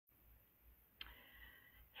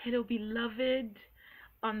Hello, beloved.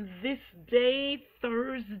 On this day,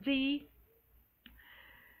 Thursday,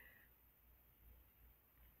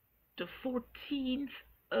 the 14th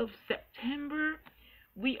of September,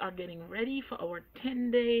 we are getting ready for our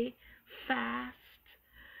 10-day fast,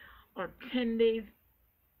 or 10 days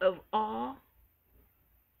of awe.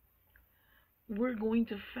 We're going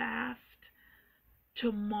to fast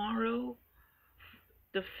tomorrow,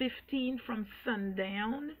 the 15th, from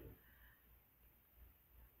sundown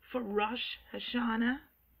for Rosh Hashanah,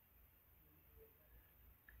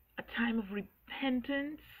 a time of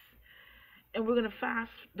repentance. And we're going to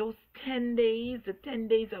fast those 10 days, the 10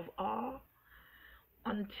 days of awe,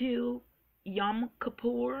 until Yom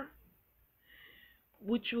Kippur,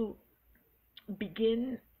 which will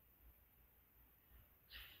begin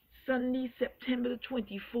Sunday, September the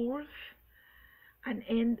 24th, and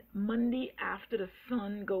end Monday after the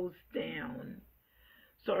sun goes down.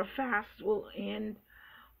 So our fast will end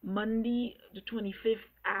Monday the 25th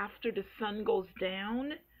after the sun goes down,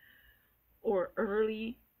 or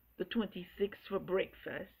early the 26th for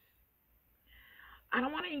breakfast. I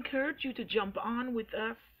don't want to encourage you to jump on with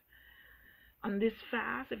us on this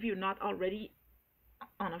fast if you're not already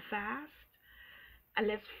on a fast. And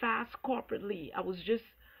let's fast corporately. I was just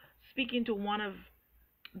speaking to one of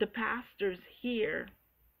the pastors here,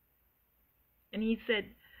 and he said,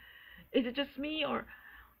 is it just me, or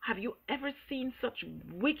have you ever seen such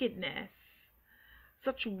wickedness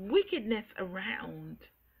around,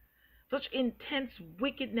 such intense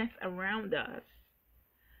wickedness around us?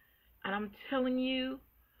 And I'm telling you,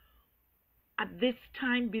 at this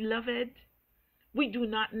time, beloved, we do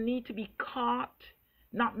not need to be caught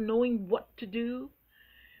not knowing what to do.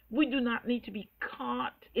 We do not need to be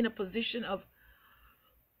caught in a position of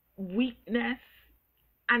weakness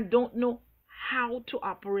and don't know how to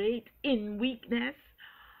operate in weakness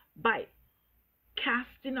by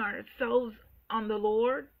casting ourselves on the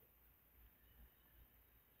Lord.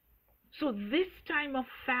 So this time of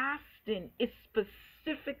fasting is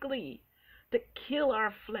specifically to kill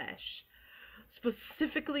our flesh,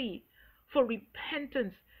 specifically for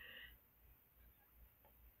repentance.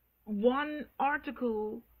 One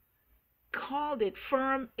article called it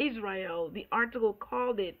Firm Israel. The article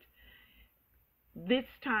called it this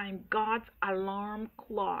time God's alarm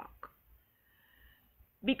clock,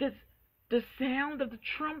 because the sound of the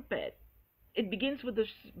trumpet, it begins with the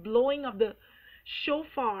blowing of the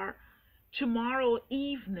shofar tomorrow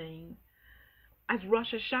evening as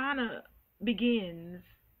Rosh Hashanah begins,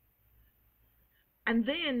 and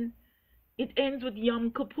then it ends with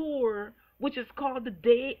Yom Kippur, which is called the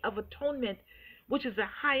Day of Atonement, which is the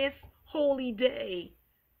highest holy day.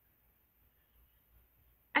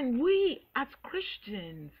 And we as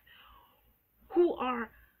Christians who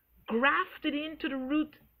are grafted into the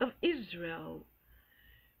root of Israel,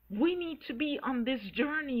 we need to be on this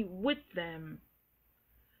journey with them.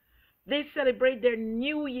 They celebrate their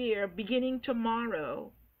new year beginning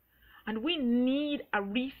tomorrow, and we need a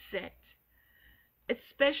reset.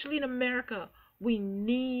 Especially in America, we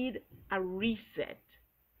need a reset.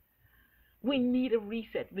 We need a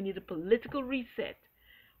reset. We need a political reset.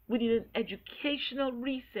 We need an educational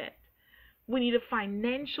reset. We need a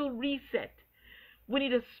financial reset. We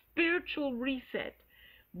need a spiritual reset.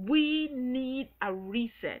 We need a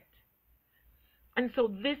reset. And so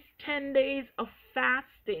this 10 days of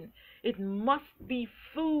fasting, it must be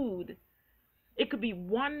food. It could be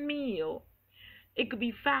one meal. It could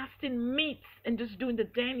be fasting meats and just doing the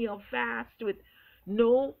Daniel fast with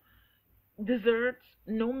no desserts,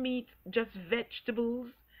 no meat, just vegetables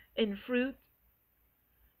and fruit,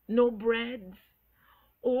 no breads,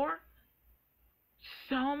 or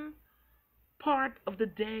some part of the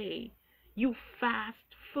day you fast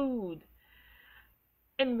food.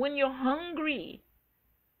 And when you're hungry,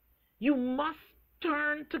 you must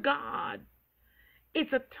turn to God.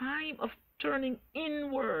 It's a time of turning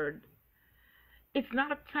inward. It's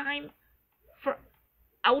not a time for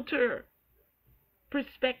outer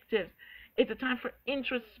perspective. It's a time for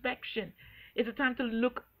introspection. It's a time to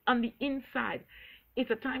look on the inside.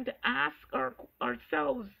 It's a time to ask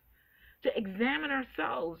ourselves, to examine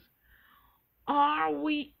ourselves. Are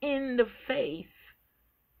we in the faith,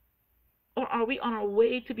 or are we on our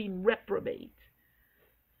way to being reprobate?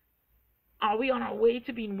 Are we on our way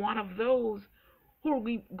to being one of those who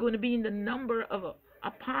are going to be in the number of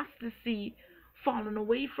apostasy, fallen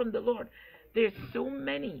away from the Lord? There's so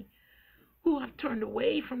many who have turned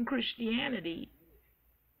away from Christianity.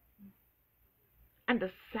 And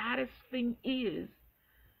the saddest thing is,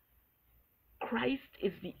 Christ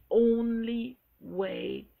is the only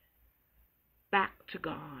way back to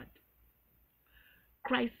God.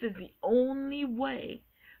 Christ is the only way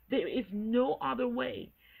There is no other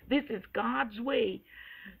way. This is God's way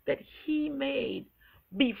that He made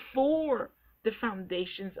before the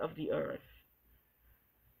foundations of the earth.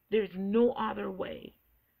 There's no other way.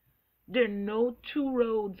 There are no two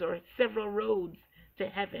roads or several roads to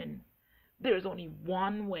heaven. There's only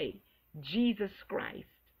one way, Jesus Christ.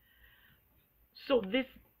 So this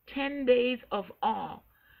 10 days of awe,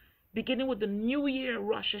 beginning with the new year,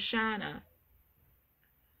 Rosh Hashanah,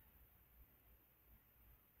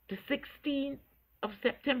 the 16th of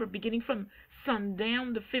September, beginning from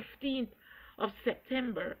sundown, the 15th of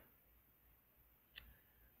September,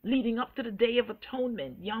 leading up to the Day of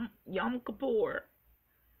Atonement, Yom Kippur,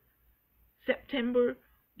 September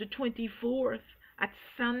the 24th at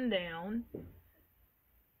sundown,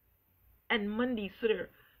 and Monday. So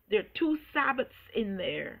there are 2 Sabbaths in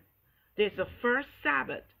there. There's the first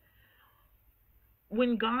Sabbath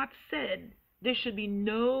when God said there should be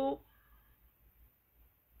no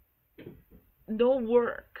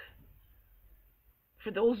work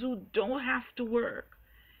for those who don't have to work.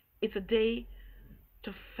 It's a day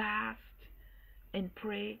to fast and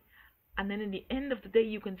pray, and then in the end of the day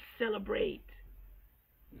you can celebrate,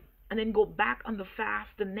 and then go back on the fast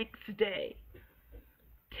the next day.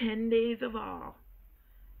 10 days of awe.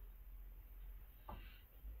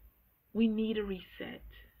 We need a reset.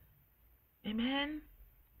 Amen.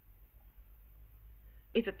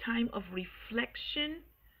 It's a time of reflection,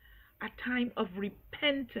 a time of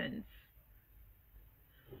repentance.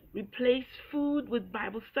 Replace food with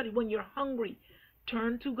Bible study. When you're hungry,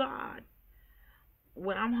 turn to God.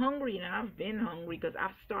 When I'm hungry, and I've been hungry because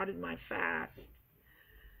I've started my fast,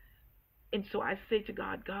 and so I say to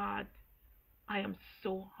God, God, I am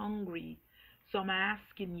so hungry, so I'm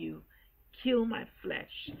asking you, kill my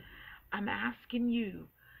flesh. I'm asking you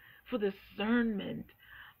for discernment.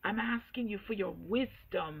 I'm asking you for your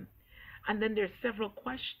wisdom. And then there's several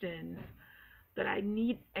questions that I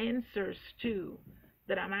need answers to,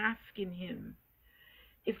 that I'm asking Him.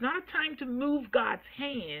 It's not a time to move God's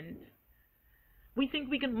hand. We think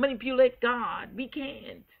we can manipulate God. We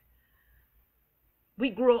can't. We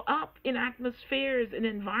grow up in atmospheres and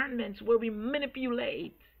environments where we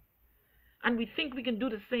manipulate, and we think we can do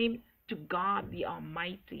the same to God the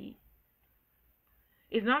Almighty.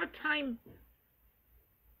 It's not a time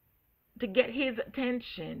to get His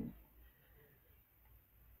attention.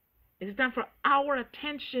 It's time for our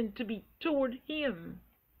attention to be toward Him.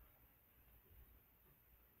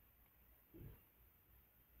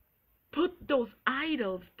 Put those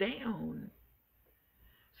idols down.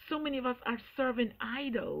 So many of us are serving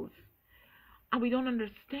idols, and we don't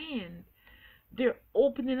understand. They're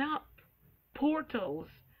opening up portals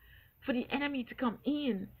for the enemy to come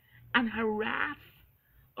in and harass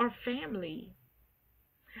our family.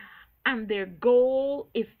 And their goal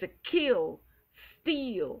is to kill,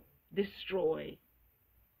 steal, destroy.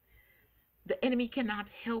 The enemy cannot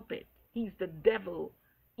help it. He's the devil,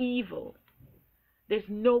 evil. There's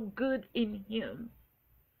no good in him.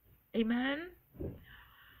 Amen?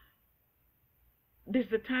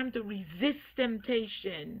 There's a time to resist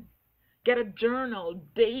temptation. Get a journal,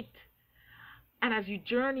 date, and as you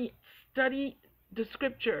journey, study the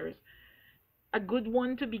scriptures. A good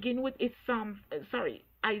one to begin with is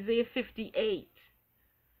Isaiah 58.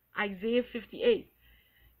 Isaiah 58.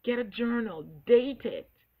 Get a journal, date it,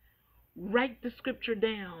 write the scripture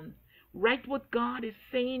down, write what God is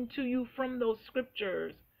saying to you from those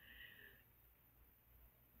scriptures.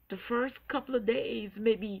 The first couple of days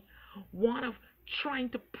may be one of trying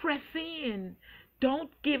to press in. Don't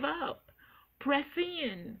give up. Press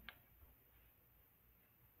in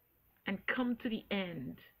and come to the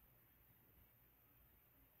end.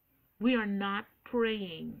 We are not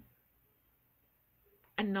praying,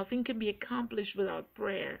 and nothing can be accomplished without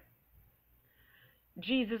prayer.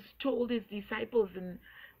 Jesus told his disciples in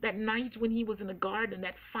that night when he was in the garden,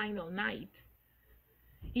 that final night,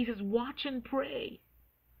 he says, watch and pray.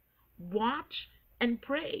 Watch and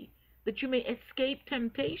pray that you may escape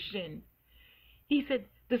temptation. He said,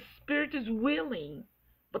 the spirit is willing,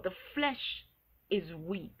 but the flesh is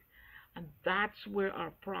weak. And that's where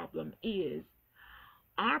our problem is.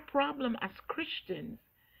 Our problem as Christians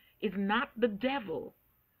is not the devil.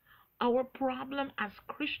 Our problem as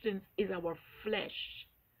Christians is our flesh,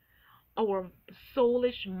 our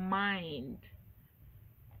soulish mind,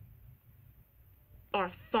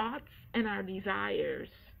 our thoughts and our desires.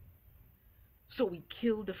 So we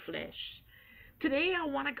kill the flesh. Today I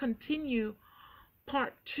want to continue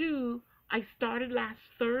part 2 I started last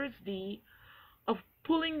Thursday of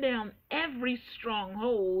pulling down every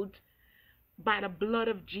stronghold by the blood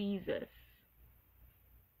of Jesus.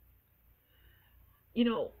 You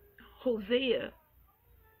know, Hosea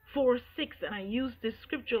 4:6, and I used this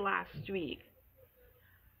scripture last week.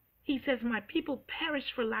 He says, my people perish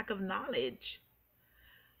for lack of knowledge.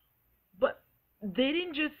 But they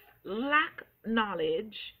didn't just lack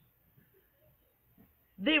knowledge,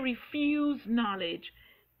 they refuse knowledge.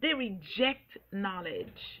 They reject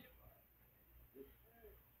knowledge.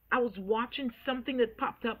 I was watching something that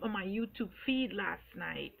popped up on my YouTube feed last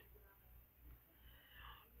night,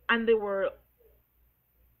 and they were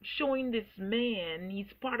showing this man.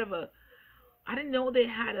 He's part of I didn't know they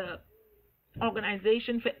had a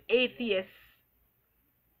organization for atheists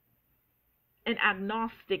and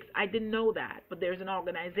agnostics. I didn't know that, but there's an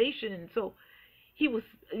organization. And so he was,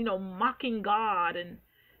 mocking God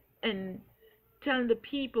and telling the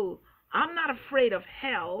people, I'm not afraid of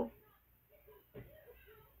hell.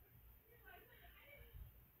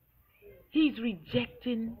 He's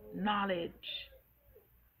rejecting knowledge.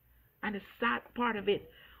 And the sad part of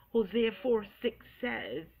it, Hosea 4:6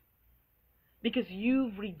 says, because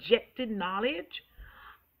you've rejected knowledge,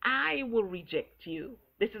 I will reject you.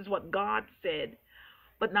 This is what God said.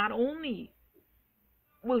 But not only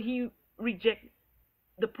will he reject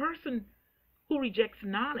the person who rejects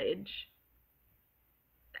knowledge,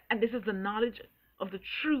 and this is the knowledge of the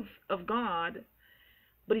truth of God,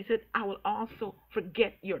 but he said, I will also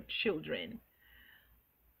forget your children.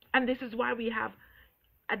 And this is why we have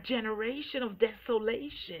a generation of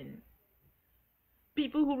desolation.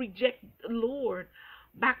 People who reject the Lord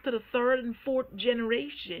back to the third and fourth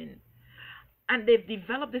generation. And they've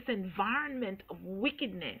developed this environment of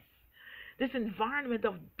wickedness, this environment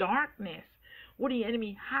of darkness, where the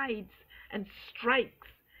enemy hides and strikes,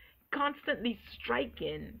 constantly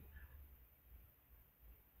striking.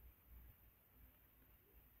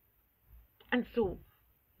 And so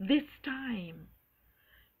this time,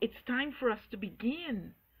 it's time for us to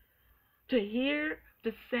begin to hear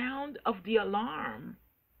the sound of the alarm.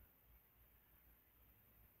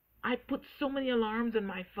 I put so many alarms on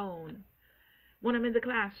my phone. When I'm in the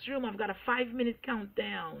classroom, I've got a 5-minute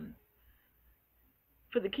countdown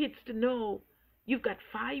for the kids to know you've got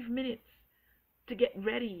 5 minutes to get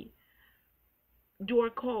ready, do our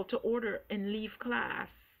call to order, and leave class.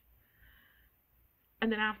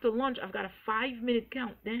 And then after lunch, I've got a 5-minute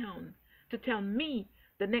countdown to tell me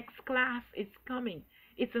the next class is coming.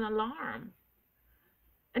 It's an alarm.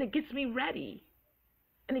 And it gets me ready.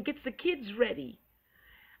 And it gets the kids ready.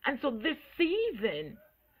 And so this season,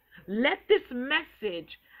 let this message,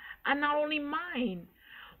 and not only mine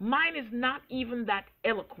is not even that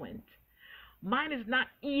eloquent. Mine is not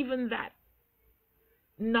even that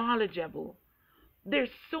knowledgeable. There's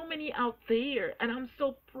so many out there, and I'm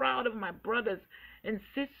so proud of my brothers and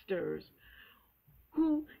sisters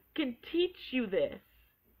who can teach you this.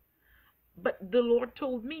 But the Lord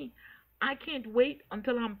told me, I can't wait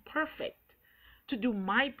until I'm perfect to do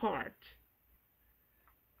my part.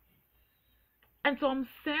 And so I'm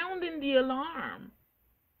sounding the alarm.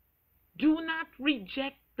 Do not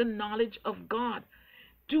reject the knowledge of God.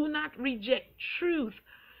 Do not reject truth.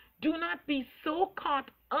 Do not be so caught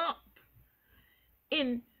up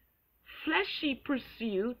in fleshy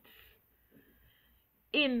pursuits,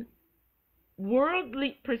 in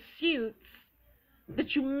worldly pursuits,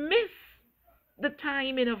 that you miss the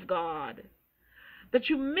timing of God, that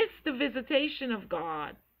you miss the visitation of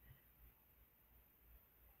God.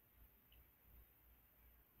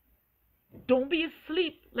 Don't be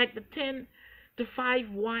asleep like the 10 to 5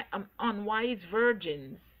 unwise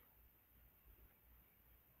virgins.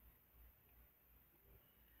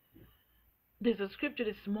 There's a scripture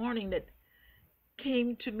this morning that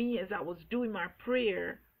came to me as I was doing my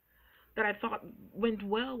prayer that I thought went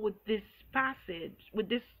well with this passage, with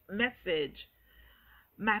this message.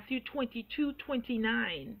 Matthew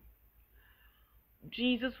 22:29.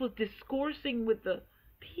 Jesus was discoursing with the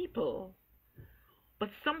people, but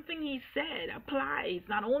something he said applies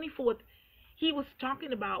not only for what he was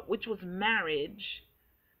talking about, which was marriage,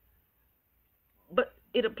 but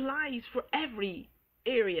it applies for every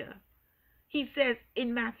area. He says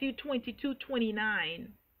in Matthew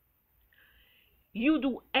 22:29, you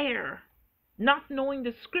do err, not knowing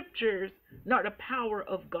the scriptures, nor the power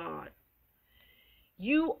of God.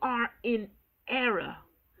 You are in error,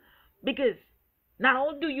 because not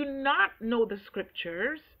only do you not know the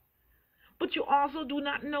scriptures, but you also do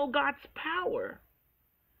not know God's power.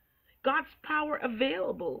 God's power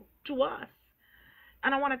available to us.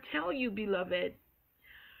 And I want to tell you, beloved,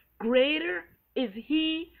 greater is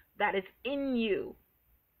he that is in you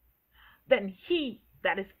than he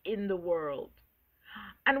that is in the world.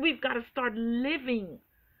 And we've got to start living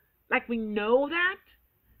like we know that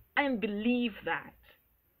and believe that.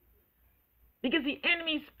 Because the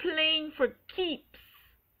enemy's playing for keeps.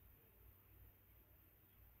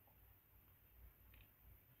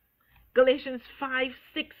 Galatians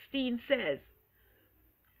 5:16 says,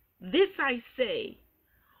 "This I say,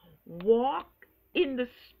 walk in the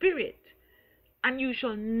Spirit, and you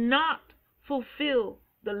shall not fulfill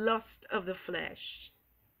the lust of the flesh.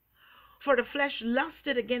 For the flesh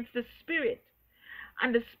lusted against the Spirit,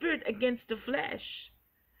 and the Spirit against the flesh.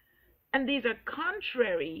 And these are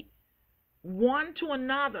contrary one to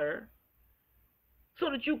another, so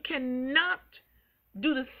that you cannot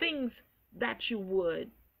do the things that you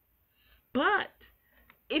would. But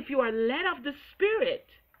if you are led of the Spirit,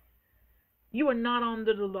 you are not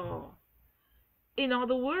under the law." In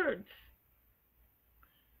other words,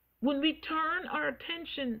 when we turn our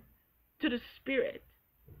attention to the Spirit,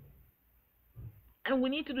 and we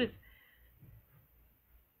need to do this,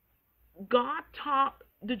 God taught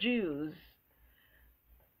the Jews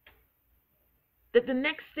that the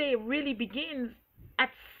next day really begins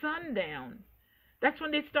at sundown. That's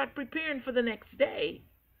when they start preparing for the next day.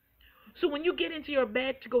 So when you get into your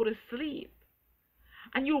bed to go to sleep,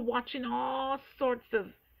 and you're watching all sorts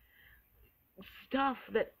of stuff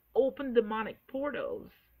that open demonic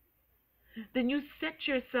portals, then you set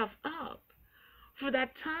yourself up for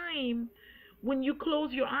that time when you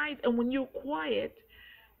close your eyes and when you're quiet,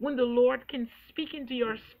 when the Lord can speak into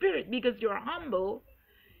your spirit because you're humble.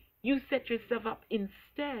 You set yourself up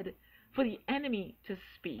instead for the enemy to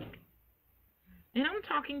speak. And I'm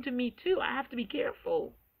talking to me too. I have to be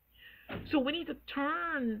careful. So we need to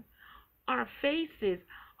turn our faces,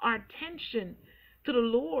 our attention to the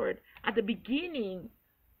Lord at the beginning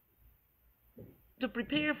to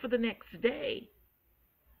prepare for the next day,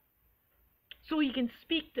 so he can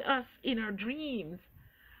speak to us in our dreams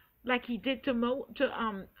like he did to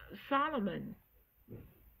Solomon.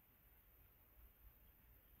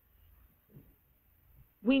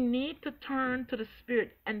 We need to turn to the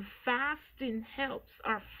Spirit, and fasting helps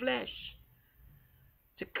our flesh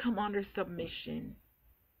to come under submission.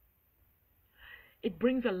 It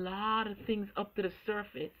brings a lot of things up to the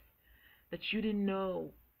surface that you didn't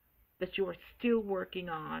know that you are still working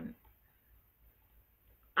on.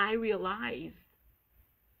 I realized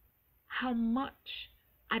how much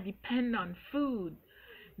I depend on food,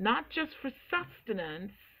 not just for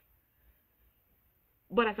sustenance,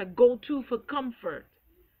 but as a go-to for comfort.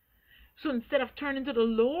 So instead of turning to the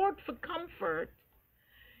Lord for comfort,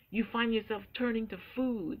 you find yourself turning to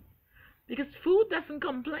food. Because food doesn't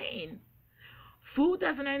complain. Food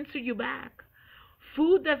doesn't answer you back.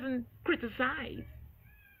 Food doesn't criticize.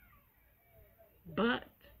 But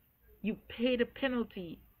you pay the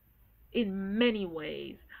penalty in many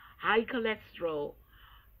ways. High cholesterol,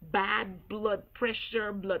 bad blood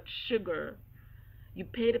pressure, blood sugar. You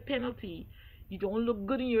pay the penalty. You don't look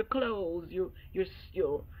good in your clothes.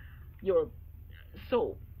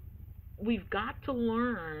 So we've got to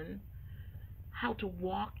learn how to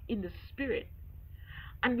walk in the Spirit.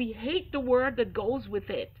 And we hate the word that goes with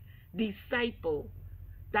it, disciple.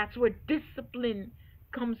 That's where discipline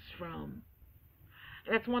comes from.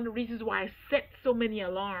 That's one of the reasons why I set so many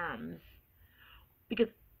alarms. Because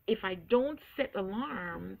if I don't set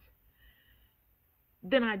alarms,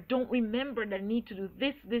 then I don't remember that I need to do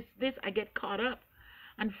this. I get caught up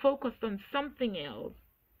and focused on something else.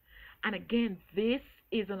 And again, this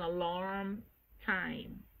is an alarm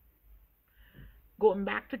time. Going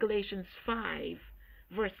back to Galatians 5,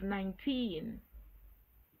 verse 19.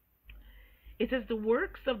 It says, "The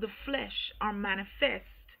works of the flesh are manifest,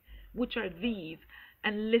 which are these."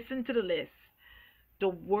 And listen to the list. The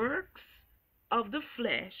works of the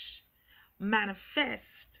flesh manifest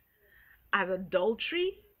as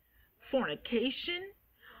adultery, fornication,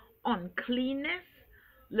 uncleanness,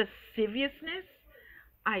 lasciviousness,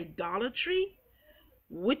 idolatry,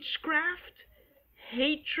 witchcraft,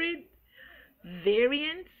 hatred,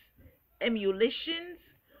 variance, emulations,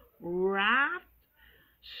 wrath,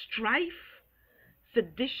 strife,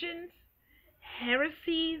 seditions,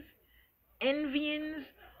 heresies, envyings,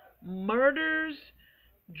 murders,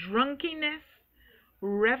 drunkenness,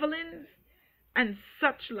 revelings, and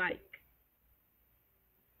such like,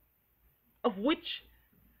 of which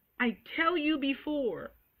I tell you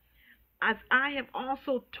before, as I have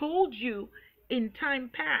also told you in time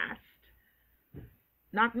past.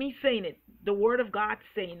 Not me saying it, the Word of God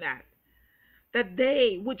saying that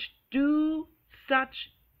they which do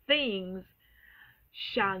such things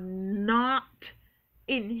shall not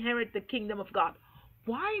inherit the kingdom of God.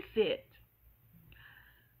 Why is it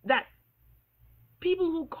that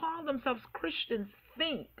people who call themselves Christians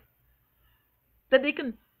think that they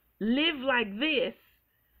can live like this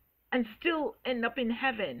and still end up in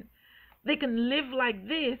heaven? They can live like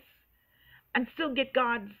this and still get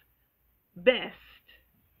God's best.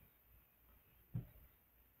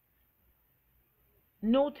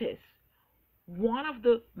 Notice, one of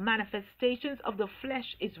the manifestations of the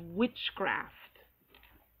flesh is witchcraft.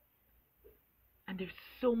 And there's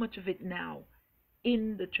so much of it now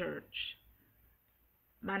in the church.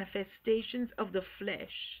 Manifestations of the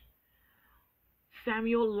flesh.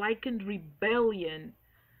 Samuel likened rebellion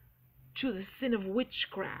to the sin of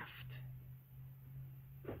witchcraft.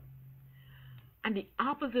 And the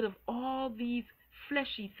opposite of all these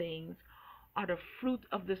fleshy things are the fruit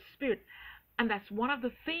of the Spirit. And that's one of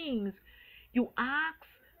the things you ask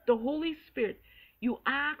the Holy Spirit, you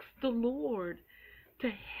ask the Lord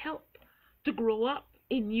to help to grow up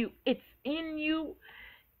in you. It's in you.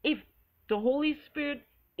 If the Holy Spirit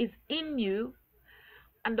is in you,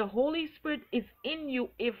 and the Holy Spirit is in you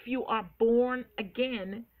if you are born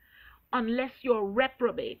again, unless you're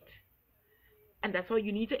reprobate. And that's why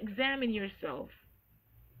you need to examine yourself.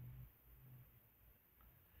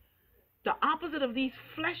 The opposite of these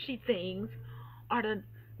fleshy things are the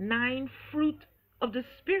 9 fruit of the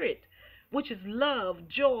Spirit, which is love,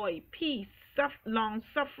 joy, peace,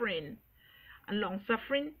 long-suffering. And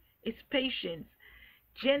long-suffering is patience,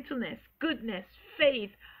 gentleness, goodness,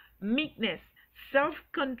 faith, meekness,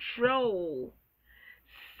 self-control.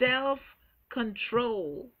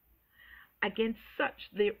 Self-control. Against such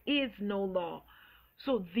there is no law.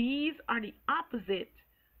 So these are the opposite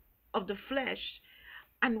of the flesh.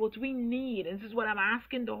 And what we need, and this is what I'm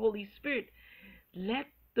asking the Holy Spirit, let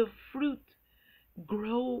the fruit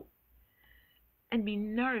grow and be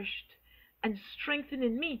nourished and strengthened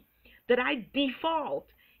in me, that I default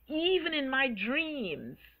even in my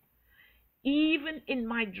dreams. Even in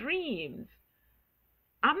my dreams.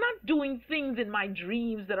 I'm not doing things in my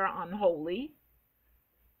dreams that are unholy,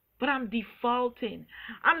 but I'm defaulting.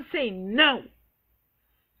 I'm saying no.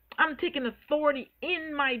 I'm taking authority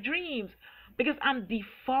in my dreams because I'm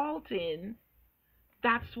defaulting.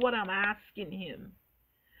 That's what I'm asking him.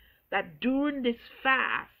 That during this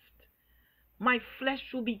fast, my flesh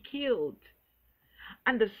will be killed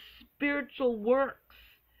and the spiritual works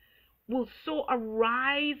will so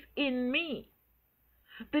arise in me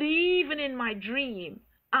that even in my dream,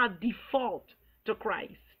 I default to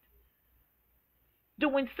Christ. That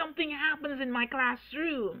when something happens in my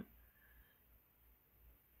classroom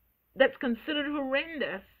that's considered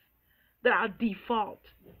horrendous, that I'll default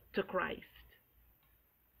to Christ.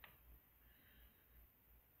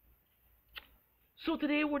 So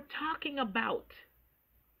today we're talking about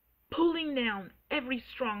pulling down every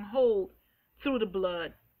stronghold through the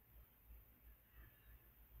blood.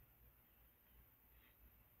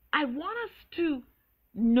 I want us to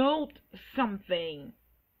note something.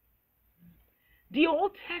 The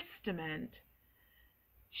Old Testament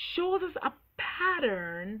shows us a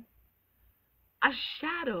pattern, a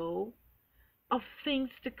shadow of things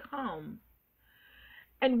to come.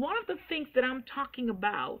 And one of the things that I'm talking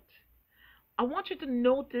about, I want you to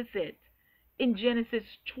notice it in Genesis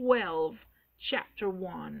 12, chapter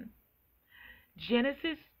 1.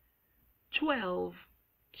 Genesis 12,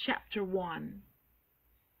 chapter 1.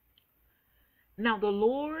 Now the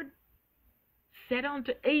Lord said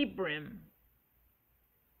unto Abram,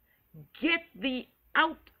 get thee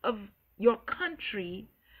out of your country,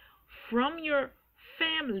 from your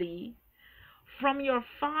family, from your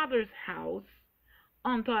father's house,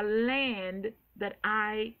 unto a land that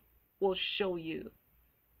I will show you.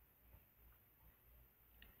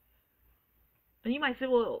 And you might say,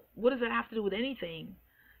 well, what does that have to do with anything?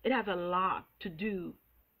 It has a lot to do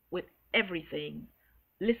with everything.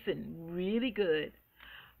 Listen really good,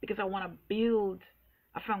 because I want to build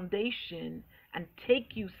a foundation and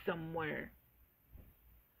take you somewhere.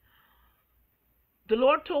 The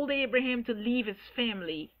Lord told Abraham to leave his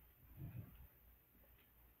family.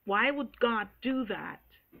 Why would God do that?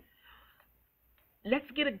 Let's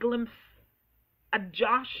get a glimpse at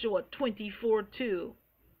Joshua 24:2.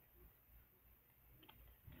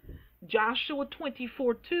 Joshua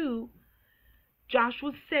 24:2,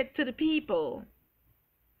 Joshua said to the people,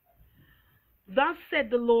 thus said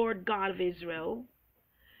the Lord God of Israel,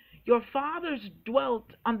 your fathers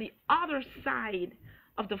dwelt on the other side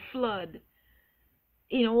of the flood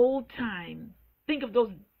in old time. Think of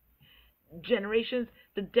those generations,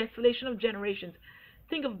 the desolation of generations.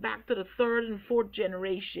 Think of back to the 3rd and 4th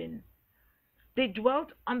generation. They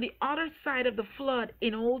dwelt on the other side of the flood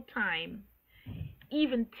in old time.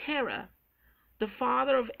 Even Terah, the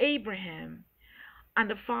father of Abraham, and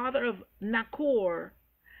the father of Nachor,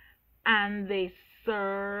 and they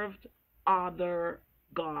served other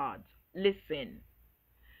gods. Listen,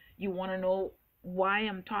 you want to know why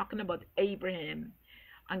I'm talking about Abraham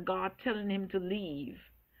and God telling him to leave?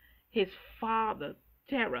 His father,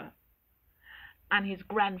 Terah, and his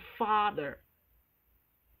grandfather,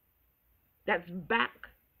 That's back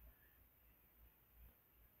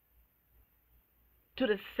to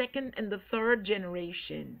the second and the third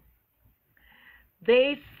generation.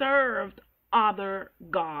 They served other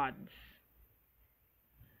gods.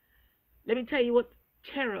 Let me tell you what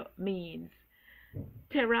terror means.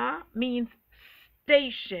 Terror means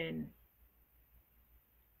station.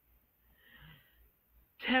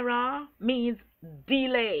 Terror means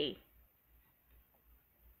delay.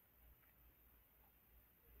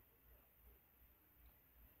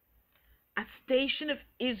 A station of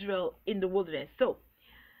Israel in the wilderness. So,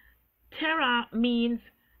 terror means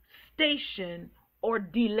station or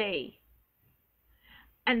delay.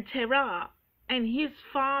 And Terah and his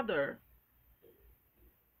father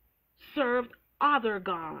served other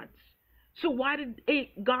gods. So why did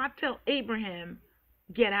God tell Abraham,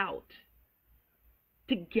 get out?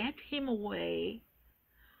 To get him away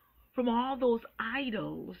from all those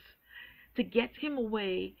idols, to get him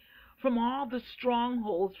away from all the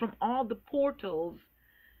strongholds, from all the portals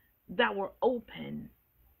that were open.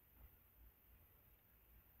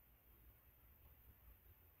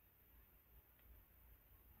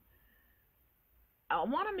 I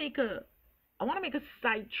want to make a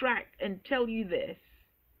sidetrack and tell you this.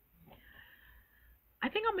 I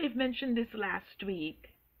think I may have mentioned this last week.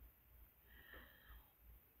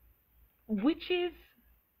 Witches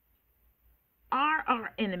are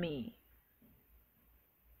our enemy.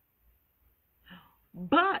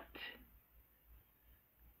 But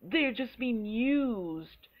they're just being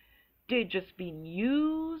used. They're just being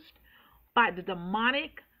used by the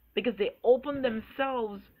demonic because they open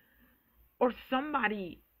themselves, or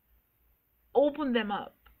somebody opened them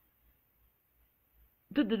up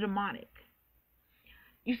to the demonic.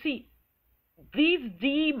 You see, these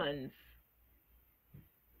demons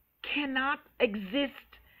cannot exist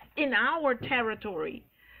in our territory.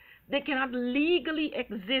 They cannot legally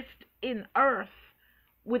exist in earth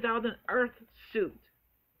without an earth suit.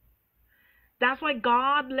 That's why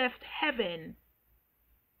God left heaven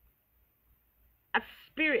a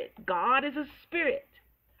spirit. God is a spirit.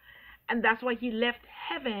 And that's why he left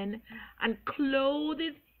heaven and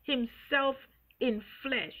clothed himself in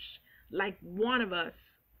flesh like one of us.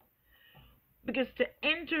 Because to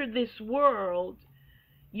enter this world,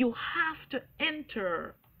 you have to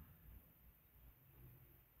enter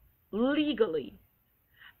legally.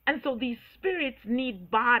 And so these spirits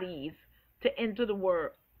need bodies to enter the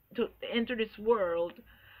world, to enter this world,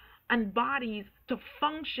 and bodies to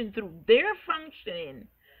function through their functioning,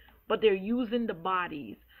 but they're using the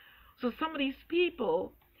bodies. So some of these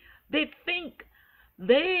people, they think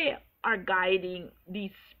they are guiding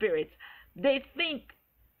these spirits. They think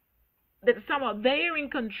that somehow they're in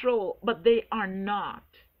control, but they are not.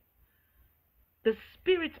 The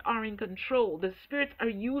spirits are in control. The spirits are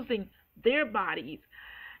using their bodies.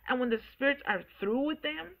 And when the spirits are through with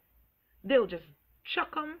them, they'll just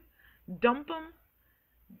chuck them, dump them,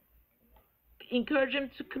 encourage them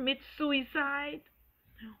to commit suicide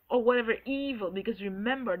or whatever evil. Because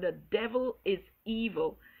remember, the devil is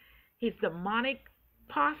evil. His demonic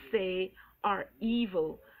posse are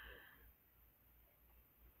evil.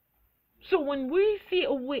 So when we see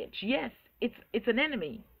a witch, yes, it's an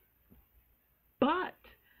enemy. But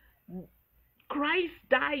Christ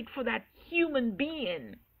died for that human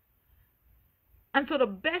being. And so the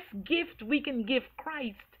best gift we can give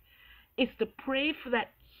Christ is to pray for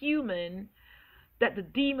that human, that the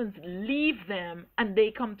demons leave them and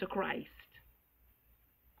they come to Christ.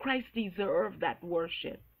 Christ deserved that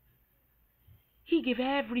worship. He gave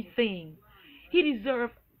everything. He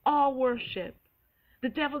deserved all worship. The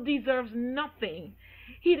devil deserves nothing.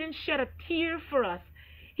 He didn't shed a tear for us.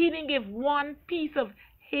 He didn't give one piece of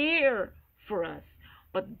hair for us.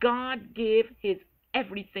 But God gave his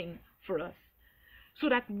everything for us. So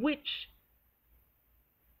that witch,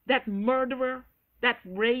 that murderer, that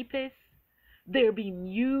rapist, they're being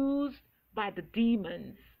used by the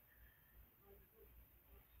demons.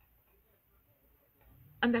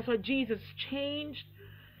 And that's why Jesus changed,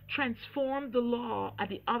 transformed the law at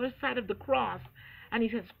the other side of the cross. And he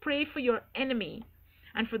says, pray for your enemy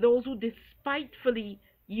and for those who despitefully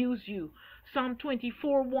use you. Psalm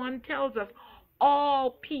 24:1 tells us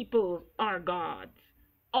all people are God's.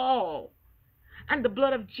 All. And the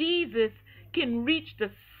blood of Jesus can reach the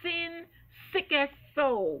sin-sickest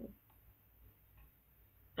soul.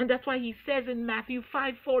 And that's why he says in Matthew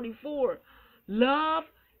 5:44, love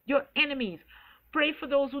your enemies. Pray for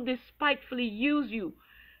those who despitefully use you.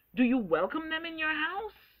 Do you welcome them in your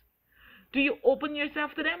house? Do you open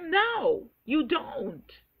yourself to them? No, you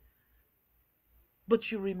don't. But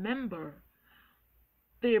you remember,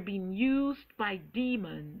 they're being used by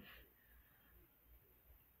demons.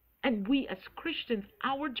 And we as Christians,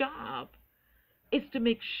 our job is to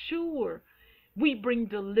make sure we bring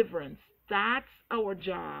deliverance. That's our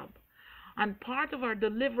job. And part of our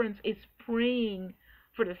deliverance is praying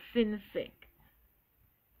for the sin sick.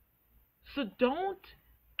 So don't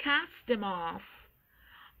cast them off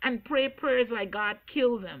and pray prayers like God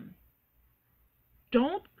kill them.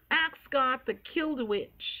 Don't ask God to kill the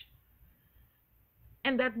witch,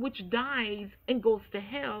 and that witch dies and goes to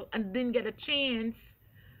hell and didn't get a chance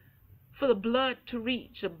for the blood to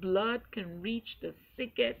reach. The blood can reach the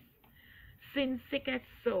sickest, sin sickest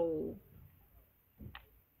soul.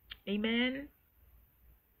 Amen.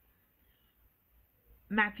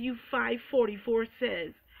 Matthew 5:44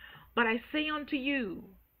 says, "But I say unto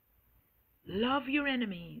you, love your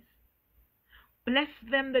enemies, bless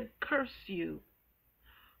them that curse you,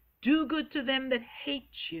 do good to them that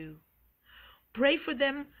hate you, pray for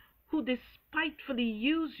them who despitefully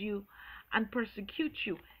use you and persecute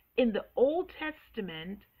you." In the Old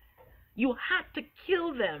Testament, you had to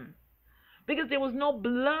kill them because there was no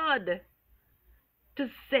blood to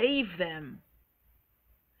save them.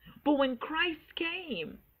 But when Christ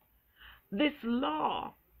came, this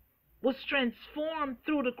law was transformed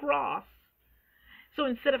through the cross. So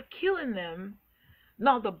instead of killing them,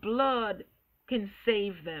 now the blood can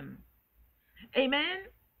save them. Amen?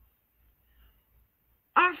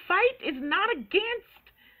 Our fight is not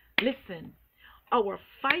against, listen, our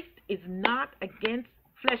fight is not against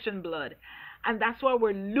flesh and blood. And that's why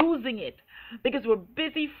we're losing it. Because we're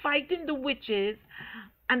busy fighting the witches,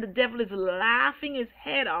 and the devil is laughing his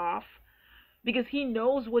head off because he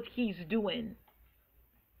knows what he's doing.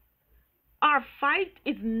 Our fight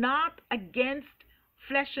is not against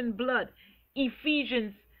flesh and blood.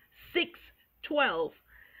 Ephesians 6:12.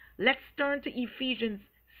 Let's turn to Ephesians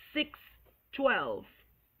 6:12.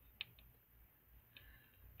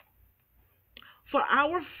 For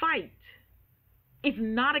our fight is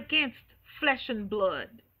not against flesh and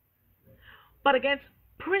blood, but against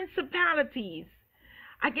principalities,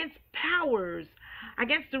 against powers,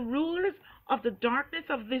 against the rulers of the darkness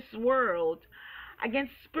of this world,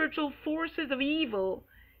 against spiritual forces of evil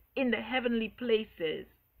in the heavenly places.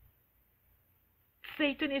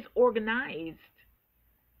 Satan is organized.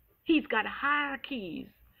 He's got hierarchies.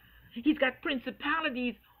 He's got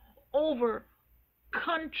principalities over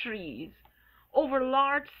countries, over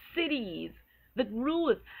large cities that rule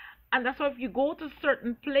it. And that's why if you go to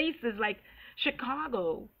certain places like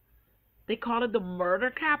Chicago, they call it the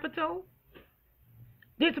murder capital.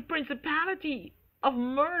 There's a principality of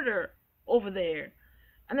murder over there.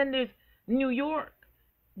 And then there's New York,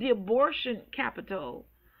 the abortion capital.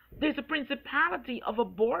 There's a principality of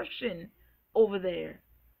abortion over there.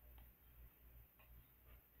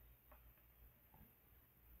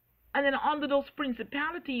 And then under those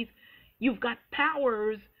principalities, you've got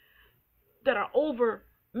powers that are over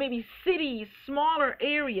maybe cities, smaller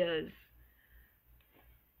areas.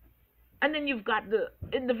 And then you've got the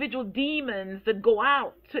individual demons that go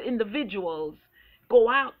out to individuals, go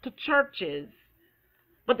out to churches.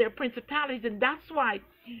 But they're principalities, and that's why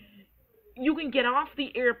you can get off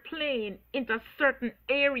the airplane into a certain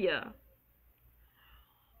area,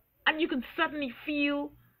 and you can suddenly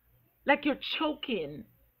feel like you're choking,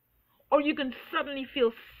 or you can suddenly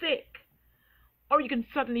feel sick, or you can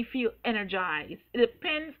suddenly feel energized. It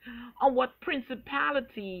depends on what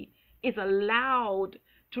principality is allowed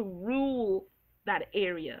to rule that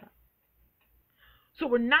area. So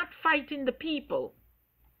we're not fighting the people,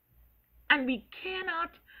 and we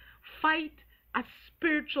cannot fight a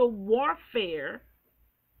spiritual warfare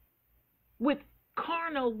with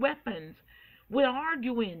carnal weapons, with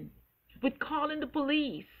arguing, with calling the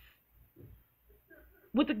police,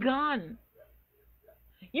 with a gun.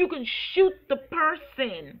 You can shoot the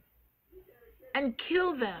person and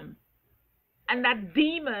kill them, and that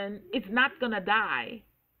demon is not going to die.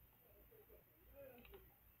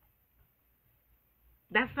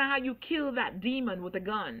 That's not how you kill that demon, with a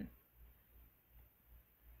gun.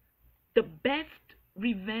 The best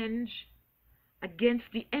revenge against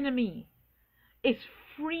the enemy is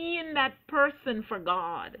freeing that person for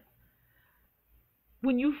God.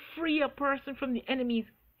 When you free a person from the enemy's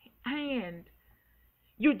hand,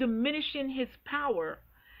 you're diminishing his power.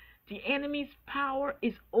 The enemy's power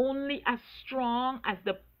is only as strong as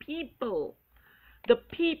the people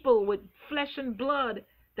with flesh and blood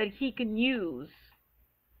that he can use.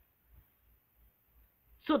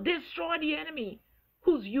 So destroy the enemy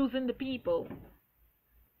who's using the people.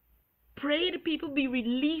 Pray the people be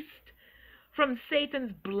released from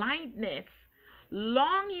Satan's blindness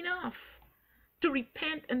long enough to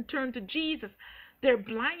repent and turn to Jesus. They're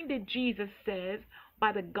blinded, Jesus says,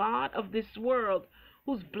 by the god of this world,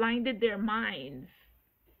 who's blinded their minds.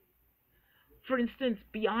 For instance,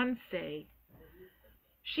 Beyonce,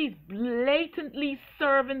 she's blatantly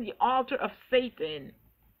serving the altar of Satan.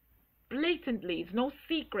 Blatantly, it's no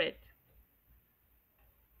secret.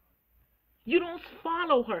 You don't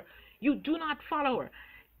follow her. You do not follow her.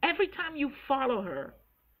 Every time you follow her,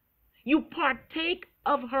 you partake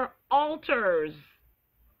of her altars.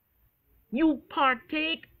 You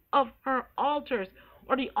partake of her altars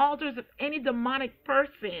or the altars of any demonic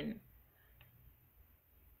person.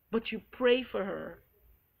 But you pray for her.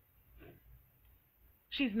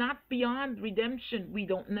 She's not beyond redemption. We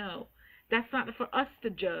don't know. That's not for us to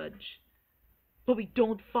judge. But we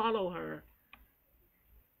don't follow her.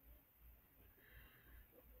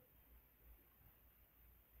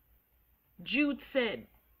 Jude said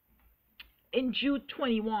in Jude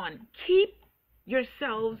 21, keep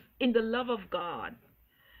yourselves in the love of God,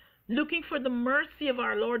 looking for the mercy of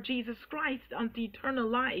our Lord Jesus Christ unto eternal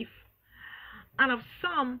life. And of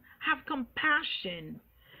some have compassion,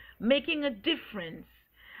 making a difference,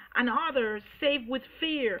 and others save with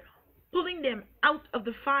fear, pulling them out of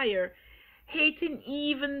the fire, hating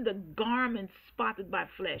even the garments spotted by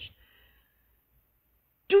flesh.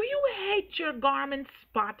 Do you hate your garment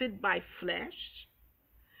spotted by flesh?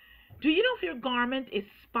 Do you know if your garment is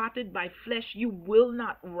spotted by flesh, you will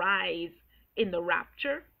not rise in the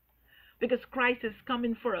rapture? Because Christ is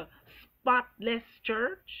coming for a spotless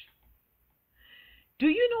church. Do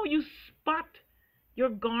you know you spot your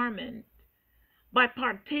garment by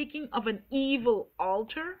partaking of an evil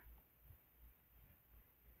altar?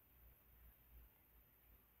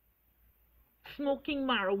 Smoking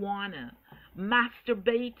marijuana,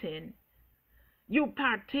 masturbating, you're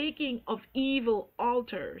partaking of evil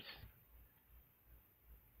altars.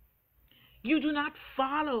 You do not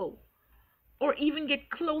follow or even get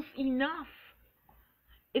close enough.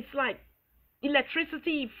 It's like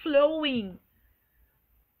electricity flowing.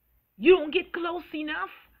 You don't get close enough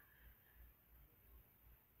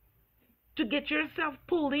to get yourself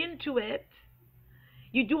pulled into it.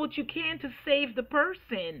 You do what you can to save the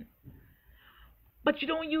person. But you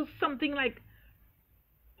don't use something like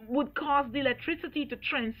would cause the electricity to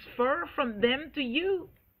transfer from them to you.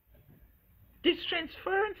 This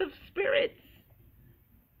transference of spirits.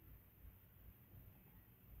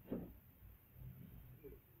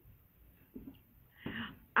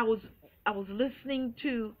 I was listening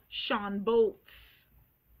to Sean Boltz,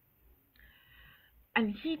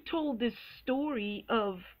 and he told this story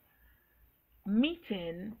of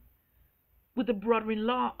meeting with the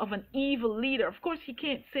brother-in-law of an evil leader. Of course, he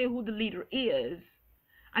can't say who the leader is,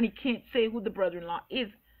 and he can't say who the brother-in-law is,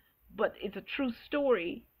 but it's a true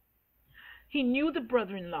story. He knew the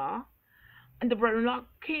brother-in-law, and the brother-in-law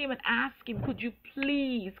came and asked him, could you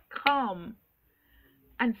please come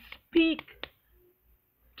and speak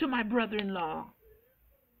to my brother-in-law?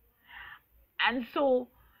 And so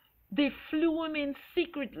they flew him in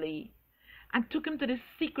secretly and took him to this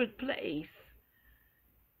secret place.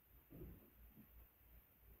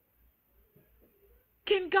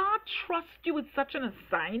 Can God trust you with such an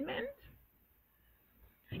assignment?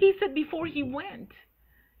 He said before he went,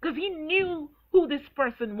 because he knew who this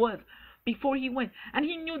person was before he went, and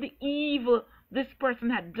he knew the evil this person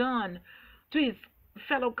had done to his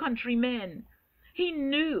fellow countrymen. He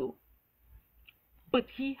knew, but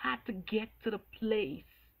he had to get to the place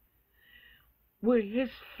where his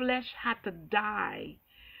flesh had to die,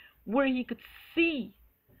 where he could see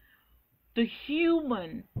the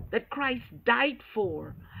human that Christ died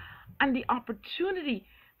for, and the opportunity.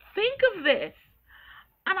 Think of this,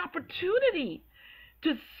 an opportunity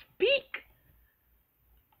to speak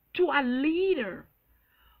to a leader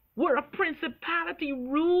where a principality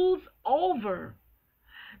rules over,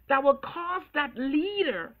 that will cause that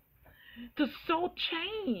leader to so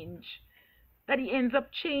change that he ends up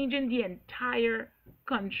changing the entire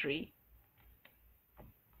country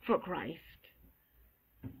for Christ.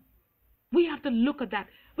 We have to look at that.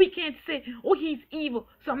 We can't say, oh, he's evil,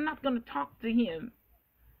 so I'm not going to talk to him.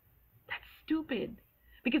 That's stupid.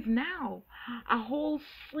 Because now a whole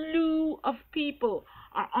slew of people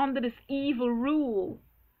are under this evil rule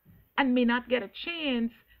and may not get a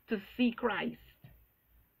chance to see Christ.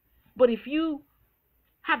 But if you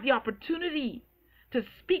have the opportunity to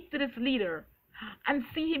speak to this leader and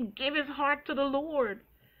see him give his heart to the Lord,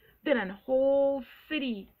 then a whole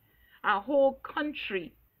city, a whole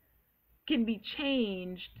country can be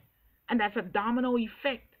changed, and that's a domino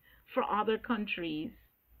effect for other countries.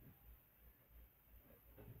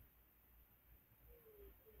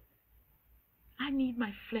 I need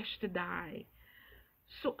my flesh to die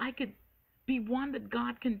so I could be one that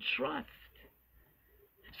God can trust.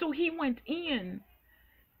 So he went in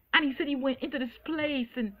And he said he went into this place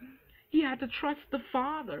and he had to trust the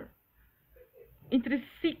Father into this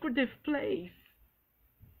secretive place.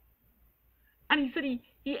 And he said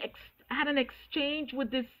he had an exchange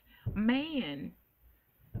with this man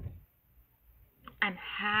and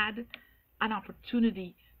had an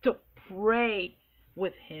opportunity to pray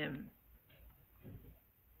with him.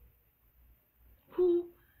 Who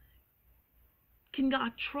can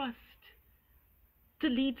God trust to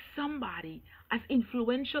lead somebody as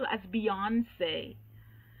influential as Beyonce?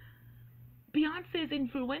 Beyonce is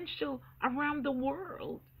influential around the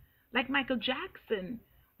world, like Michael Jackson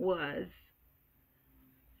was.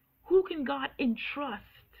 Who can God entrust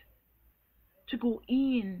to go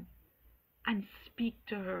in and speak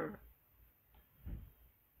to her,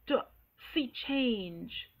 to see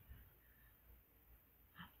change?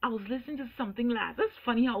 I was listening to something last. It's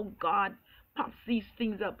funny how God pops these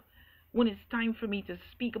things up when it's time for me to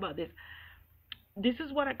speak about this. This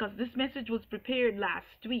is what because this message was prepared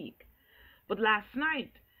last week. But last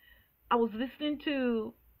night, I was listening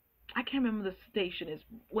to, I can't remember the station is,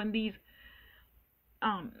 when these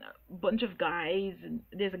bunch of guys, and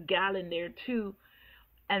there's a gal in there too,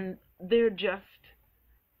 and they're just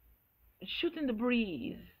shooting the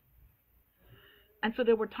breeze. And so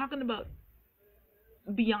they were talking about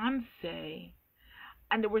Beyonce,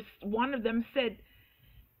 and there was one of them said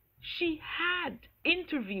she had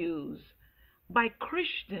interviews by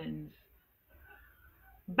Christians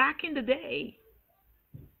back in the day,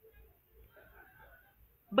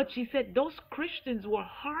 but she said those Christians were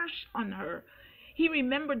harsh on her. He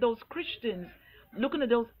remembered those Christians looking at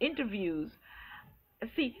those interviews.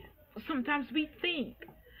 See, sometimes we think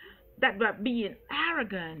that by being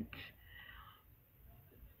arrogant,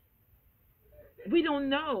 we don't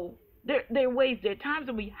know. There are ways, there are times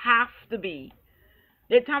when we have to be.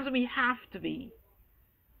 There are times when we have to be.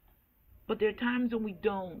 But there are times when we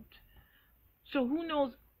don't. So who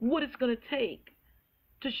knows what it's going to take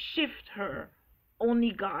to shift her?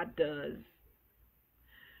 Only God does.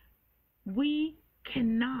 We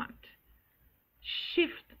cannot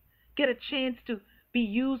get a chance to be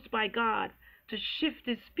used by God to shift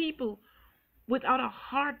his people without a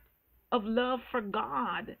heart of love for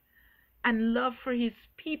God and love for his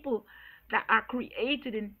people that are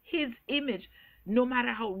created in his image, no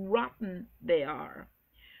matter how rotten they are.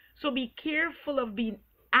 So be careful of being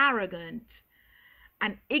arrogant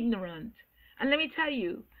and ignorant. And let me tell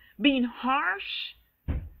you, being harsh,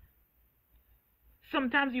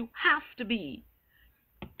 sometimes you have to be.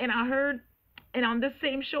 And I heard, and on this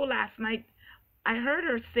same show last night, I heard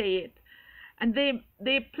her say it. And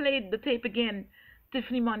they played the tape again.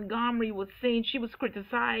 Tiffany Montgomery was saying she was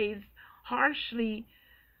criticized harshly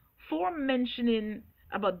for mentioning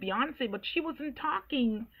about Beyonce, but she wasn't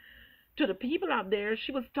talking to the people out there.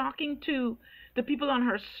 She was talking to the people on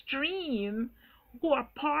her stream who are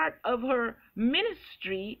part of her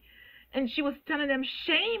ministry, and she was telling them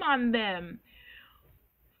shame on them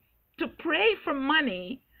to pray for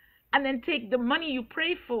money and then take the money you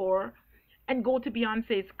pray for and go to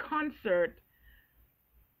Beyonce's concert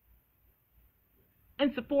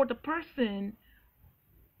and support a person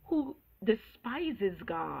who despises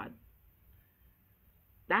God.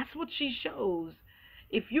 That's what she shows.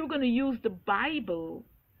 If you're going to use the Bible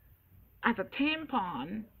as a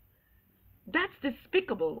tampon, that's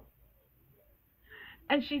despicable.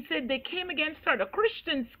 And she said they came against her. The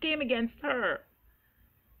Christians came against her.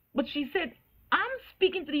 But she said, I'm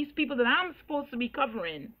speaking to these people that I'm supposed to be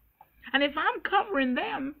covering. And if I'm covering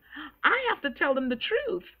them, I have to tell them the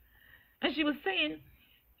truth. And she was saying,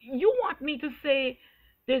 you want me to say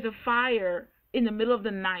there's a fire in the middle of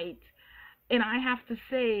the night, and I have to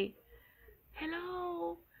say,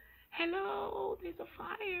 hello, there's a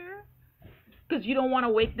fire. Because you don't want to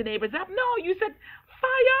wake the neighbors up. No, you said,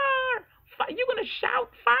 fire. You're going to shout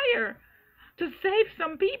fire to save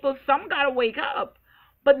some people. Some got to wake up.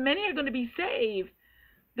 But many are going to be saved.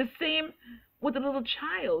 The same with a little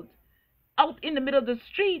child out in the middle of the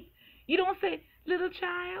street. You don't say, little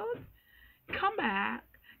child, come back.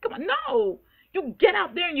 Come on. No. You get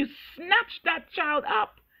out there and you snatch that child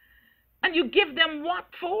up. And you give them what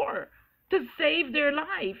for? To save their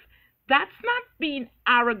life. That's not being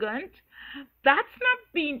arrogant. That's not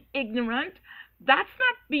being ignorant. That's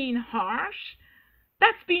not being harsh.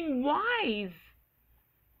 That's being wise.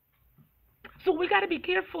 So we got to be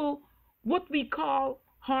careful what we call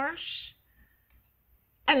harsh.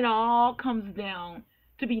 And it all comes down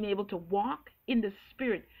to being able to walk in the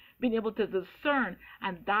Spirit, being able to discern.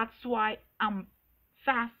 And that's why I'm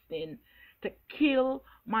fasting, to kill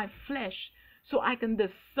my flesh so I can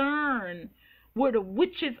discern where the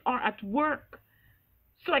witches are at work,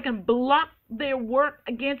 so I can block their work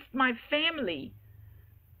against my family.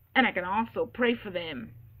 And I can also pray for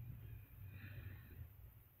them.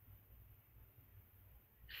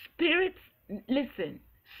 Spirits, listen,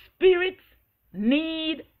 spirits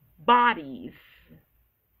need bodies.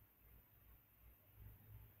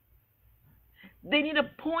 They need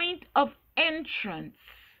a point of entrance.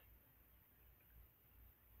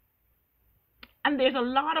 And there's a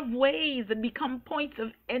lot of ways that become points of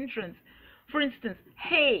entrance. For instance,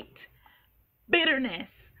 hate, bitterness,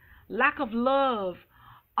 lack of love,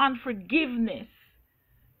 unforgiveness,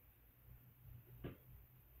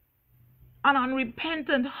 an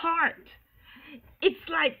unrepentant heart. It's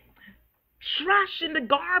like trash in the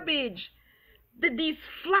garbage that these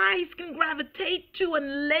flies can gravitate to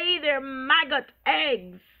and lay their maggot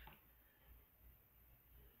eggs.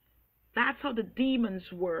 That's how the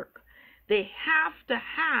demons work. They have to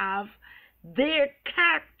have their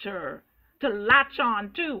character to latch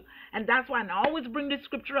on to. And that's why I always bring this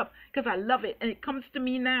scripture up, because I love it and it comes to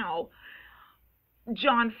me now.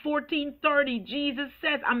 John 14:30, Jesus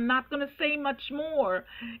says, I'm not going to say much more,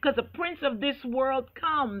 because the prince of this world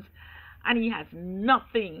comes and he has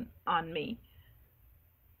nothing on me.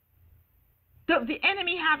 Does the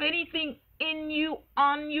enemy have anything in you,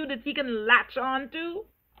 on you, that he can latch on to?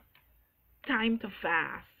 Time to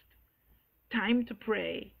fast. Time to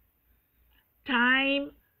pray.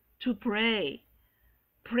 Time to pray.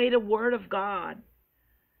 Pray the word of God.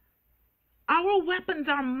 Our weapons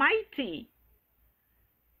are mighty.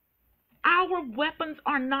 Our weapons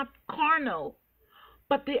are not carnal,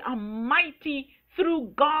 but they are mighty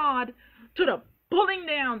through God to the pulling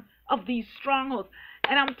down of these strongholds.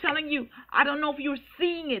 And I'm telling you, I don't know if you're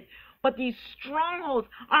seeing it, but these strongholds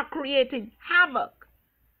are creating havoc.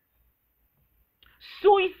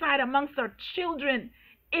 Suicide amongst our children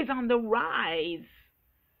is on the rise.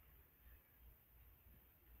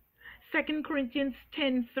 2 Corinthians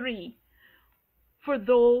 10:3. For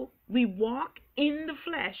though we walk in the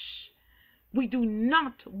flesh, we do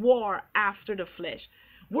not war after the flesh.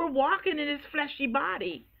 We're walking in this fleshy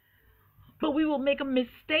body, but we will make a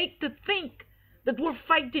mistake to think that we're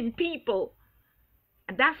fighting people.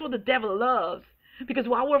 And that's what the devil loves, because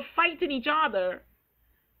while we're fighting each other,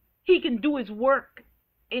 he can do his work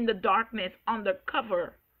in the darkness,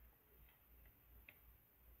 undercover.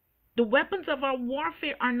 The weapons of our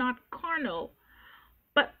warfare are not carnal,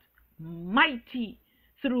 but mighty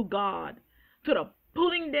through God to the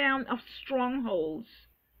pulling down of strongholds.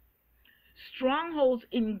 Strongholds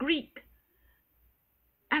in Greek,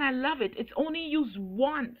 and I love it, it's only used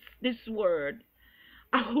once, this word,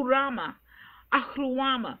 ahurama,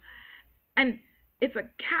 and it's a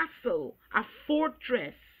castle, a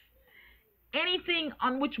fortress, anything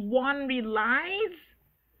on which one relies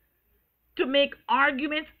to make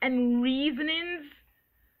arguments and reasonings,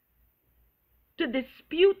 to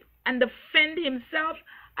dispute and defend himself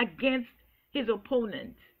against his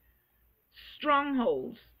opponent.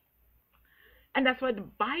 Strongholds. And that's why the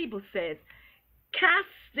Bible says, cast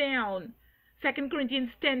down, 2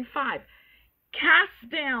 Corinthians 10:5, cast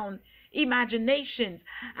down imaginations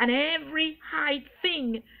and every high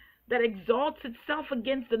thing that exalts itself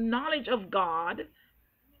against the knowledge of God,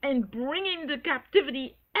 and bring into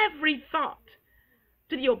captivity every thought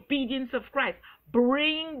to the obedience of Christ.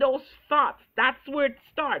 Bring those thoughts. That's where it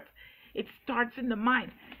starts. It starts in the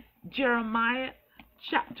mind. Jeremiah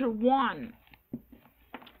chapter 1.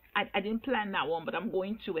 I didn't plan that one, but I'm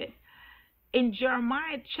going to it. In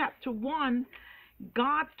Jeremiah chapter 1,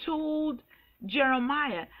 God told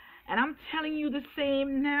Jeremiah, and I'm telling you the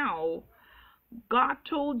same now. God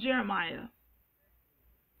told Jeremiah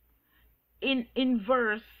in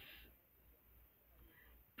verse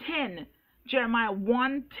 10, Jeremiah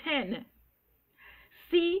 1:10,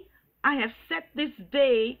 see, I have set this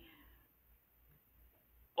day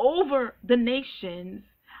over the nations.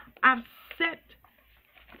 I've set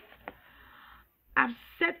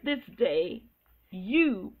this day,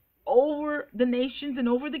 you, over the nations and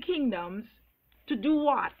over the kingdoms, to do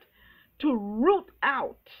what? To root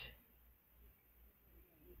out,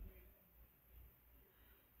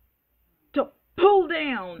 to pull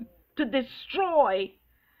down, to destroy,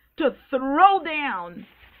 to throw down,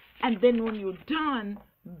 and then when you're done,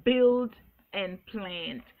 build and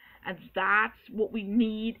plant. And that's what we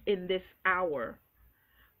need in this hour.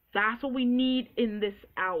 That's what we need in this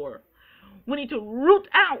hour. We need to root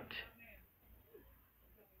out.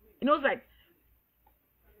 You know, it's like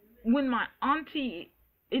when my auntie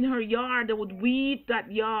in her yard, they would weed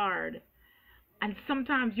that yard. And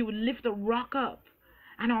sometimes you would lift a rock up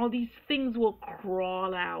and all these things will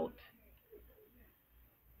crawl out.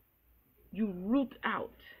 You root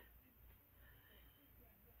out.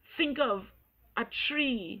 Think of A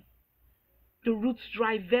tree, the roots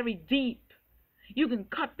drive very deep. You can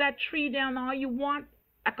cut that tree down all you want.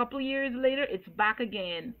 A couple of years later, it's back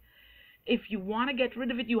again. If you want to get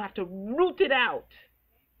rid of it, you have to root it out.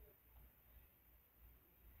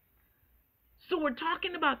 So we're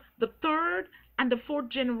talking about the third and the fourth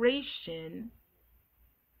generation.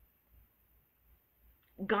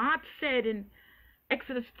 God said in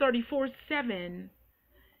Exodus 34:7,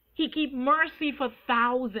 He keep mercy for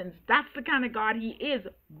thousands. That's the kind of God He is.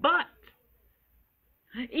 But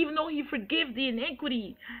even though He forgives the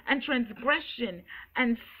iniquity and transgression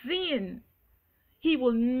and sin, He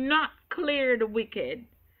will not clear the wicked.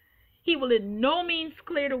 He will in no means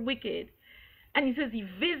clear the wicked. And He says He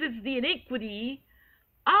visits the iniquity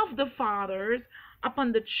of the fathers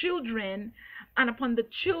upon the children and upon the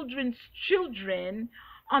children's children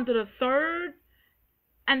unto the third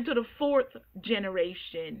and to the fourth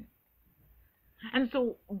generation. And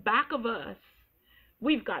so back of us,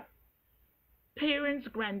 we've got parents,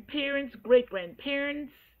 grandparents,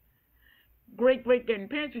 great-grandparents,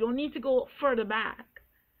 great-great-grandparents. We don't need to go further back.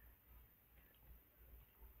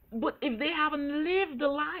 But if they haven't lived a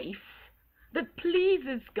life that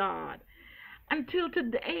pleases God, until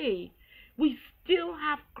today, we still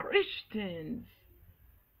have Christians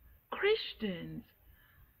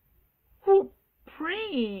who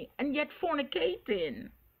praying and yet fornicating.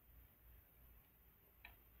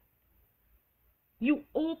 You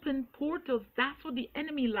open portals. That's what the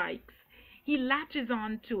enemy likes. He latches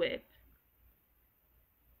on to it.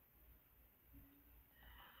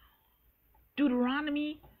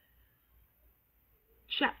 Deuteronomy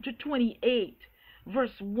chapter 28,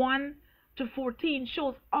 verse 1 to 14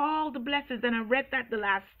 shows all the blessings, and I read that the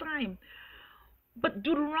last time. But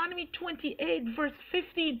Deuteronomy 28, verse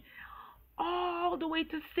 15, all the way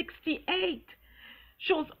to 68,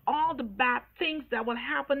 shows all the bad things that will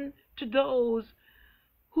happen to those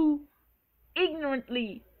who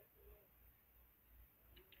ignorantly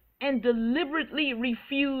and deliberately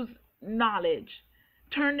refuse knowledge,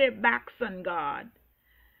 turn their backs on God.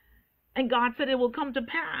 And God said it will come to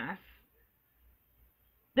pass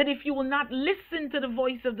that if you will not listen to the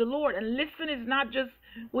voice of the Lord, and listen is not just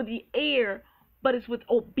with the ear, but it's with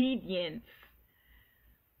obedience,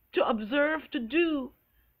 to observe, to do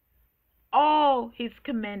all His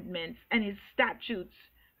commandments and His statutes,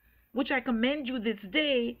 which I command you this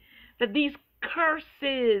day, that these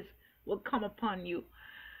curses will come upon you.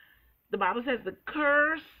 The Bible says the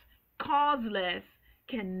curse causeless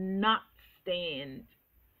cannot stand.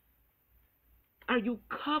 Are you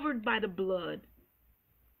covered by the blood?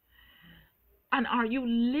 And are you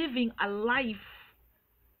living a life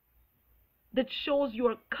that shows you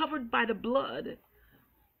are covered by the blood?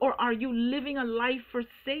 Or are you living a life for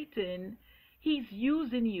Satan? He's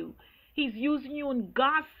using you. He's using you in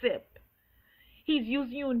gossip. He's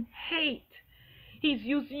using you in hate. He's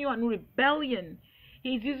using you in rebellion.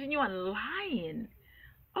 He's using you in lying.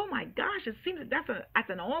 Oh my gosh, it seems that that's at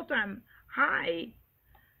an all-time high.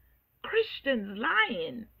 Christians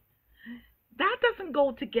lying. That doesn't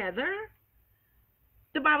go together.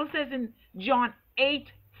 The Bible says in John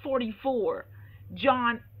 8:44.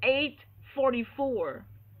 John 8:44.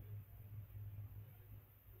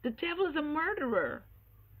 The devil is a murderer.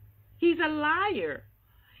 He's a liar.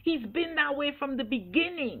 He's been that way from the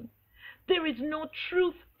beginning. There is no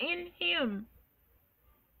truth in him.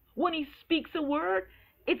 When he speaks a word,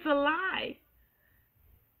 it's a lie.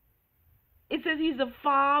 It says he's the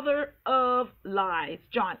father of lies.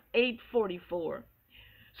 John 8:44.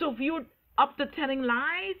 So if you're up to telling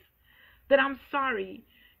lies, then I'm sorry.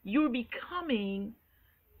 You're becoming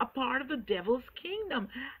a part of the devil's kingdom.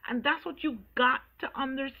 And that's what you got to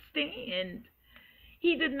understand.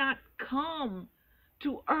 He did not come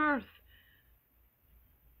to earth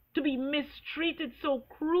to be mistreated so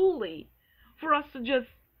cruelly for us to just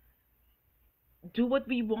do what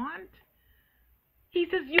we want. He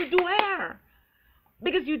says you do err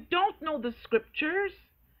because you don't know the scriptures,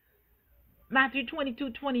 Matthew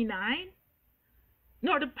 22:29,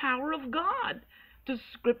 nor the power of God. The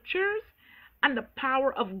scriptures and the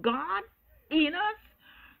power of God in us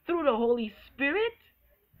through the Holy Spirit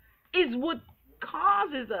is what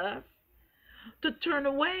causes us to turn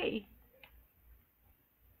away.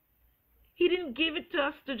 He didn't give it to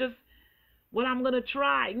us to just, well, I'm going to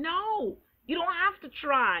try. No, you don't have to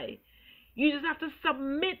try. You just have to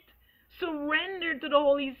submit, surrender to the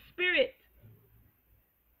Holy Spirit.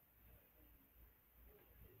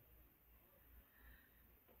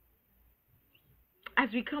 As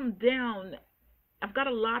we come down, I've got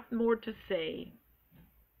a lot more to say.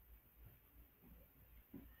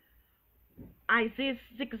 Isaiah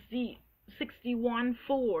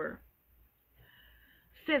 61:4.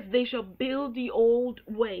 says they shall build the old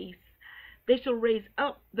ways. They shall raise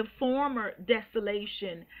up the former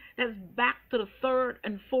desolation. That's back to the third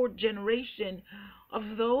and fourth generation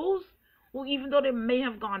of those who, even though they may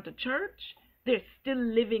have gone to church, they're still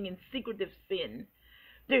living in secretive sin.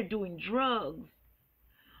 They're doing drugs.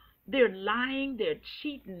 They're lying. They're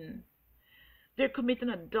cheating. They're committing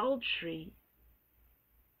adultery.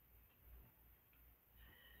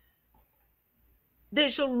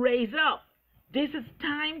 They shall raise up. This is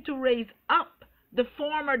time to raise up the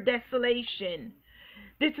former desolation.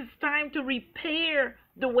 This is time to repair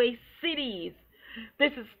the waste cities.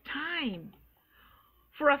 This is time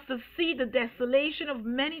for us to see the desolation of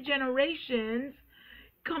many generations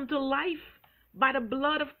come to life by the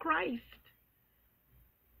blood of Christ.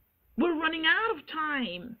 We're running out of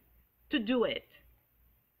time to do it.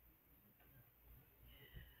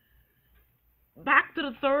 Back to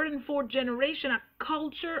the third and fourth generation, a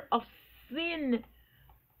culture of sin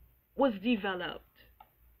was developed.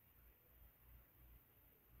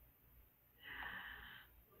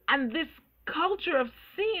 And this culture of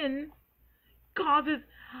sin causes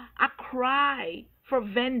a cry for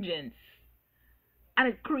vengeance. And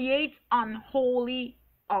it creates unholy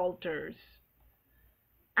altars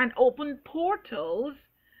and open portals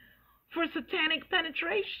for satanic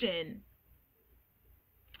penetration.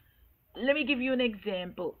 Let me give you an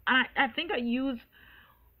example. I think I used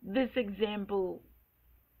this example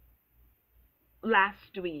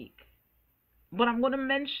last week, but I'm going to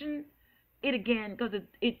mention it again because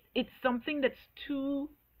it's something that's too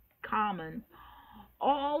common,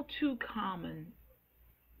 all too common.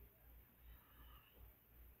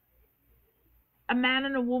 A man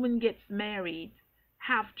and a woman gets married,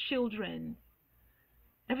 have children.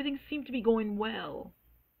 Everything seems to be going well.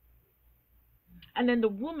 And then the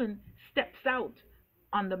woman steps out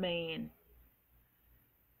on the man.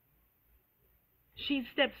 She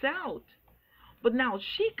steps out. But now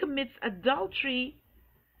she commits adultery,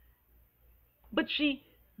 but she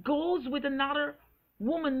goes with another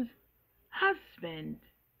woman's husband.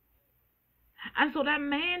 And so that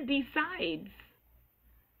man decides,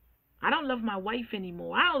 I don't love my wife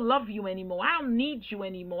anymore. I don't love you anymore. I don't need you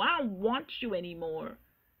anymore. I don't want you anymore.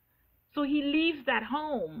 So he leaves that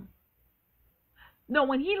home. No,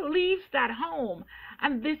 when he leaves that home,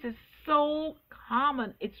 and this is so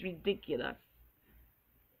common, it's ridiculous.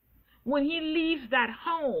 When he leaves that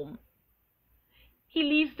home, he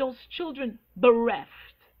leaves those children bereft.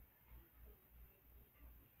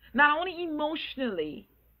 Not only emotionally,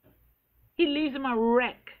 he leaves them a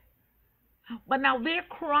wreck, but now they're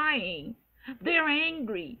crying, they're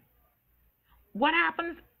angry. What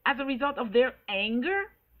happens as a result of their anger?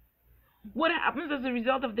 What happens as a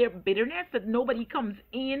result of their bitterness that nobody comes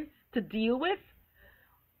in to deal with?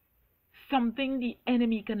 Something the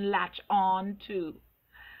enemy can latch on to.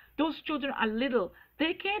 Those children are little.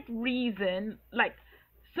 They can't reason. Like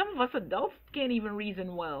some of us adults can't even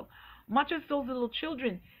reason well. Much as those little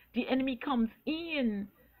children, the enemy comes in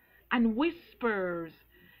and whispers,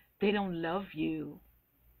 they don't love you.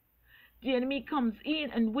 The enemy comes in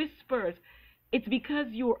and whispers, it's because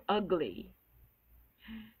you're ugly.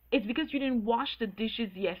 It's because you didn't wash the dishes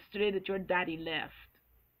yesterday that your daddy left.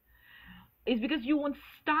 It's because you won't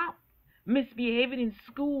stop misbehaving in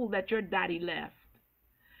school that your daddy left.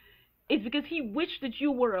 It's because he wished that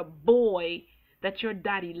you were a boy that your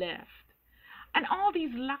daddy left. And all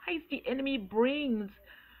these lies the enemy brings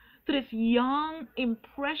to this young,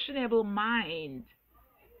 impressionable mind.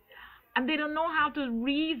 And they don't know how to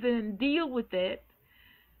reason and deal with it.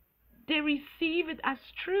 They receive it as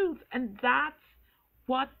truth, and that's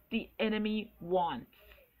what the enemy wants.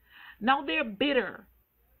 Now they're bitter.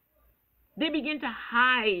 They begin to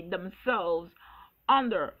hide themselves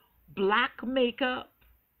under black makeup.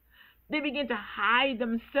 They begin to hide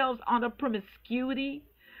themselves under promiscuity.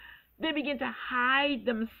 They begin to hide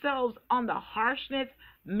themselves under harshness,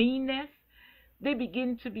 meanness. They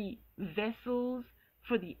begin to be vessels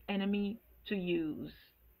for the enemy to use.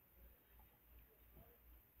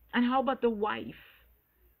 And how about the wife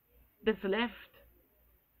that's left?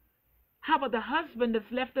 How about the husband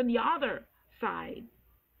that's left on the other side?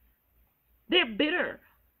 They're bitter.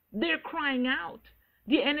 They're crying out.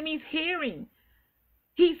 The enemy's hearing.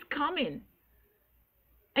 He's coming.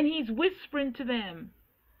 And he's whispering to them.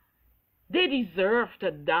 They deserve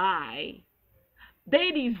to die.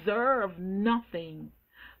 They deserve nothing.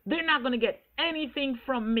 They're not going to get anything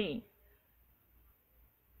from me.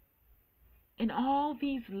 And all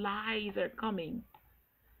these lies are coming.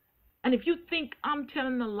 And if you think I'm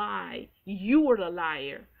telling a lie, you are the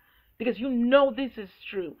liar. Because you know this is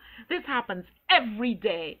true. This happens every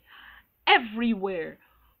day, everywhere.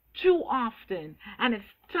 too often. And it's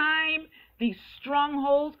time these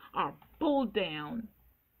strongholds are pulled down.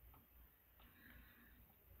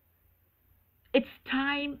 It's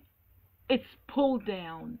time it's pulled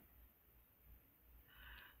down.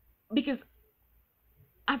 Because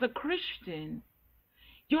as a Christian,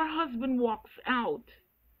 your husband walks out.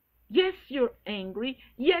 Yes, you're angry.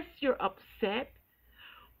 Yes, you're upset.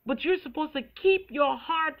 But you're supposed to keep your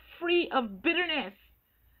heart free of bitterness.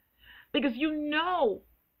 Because you know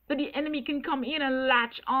that the enemy can come in and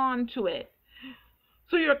latch on to it.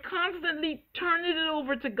 So you're constantly turning it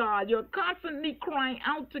over to God. You're constantly crying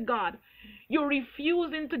out to God. You're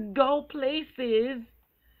refusing to go places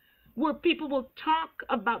where people will talk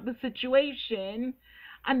about the situation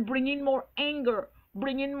and bring in more anger,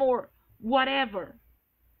 bring in more whatever.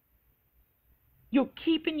 You're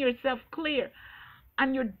keeping yourself clear.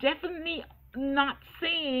 And you're definitely not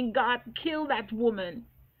saying, God, kill that woman.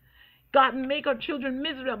 God, make our children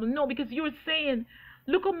miserable. No, because you're saying,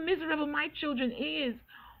 look how miserable my children is.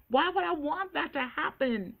 Why would I want that to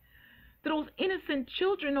happen to those innocent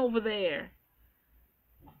children over there?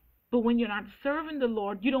 But when you're not serving the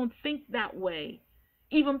Lord, you don't think that way.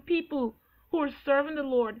 Even people who are serving the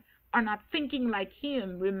Lord are not thinking like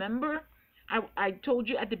Him. Remember, I told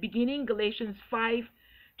you at the beginning, Galatians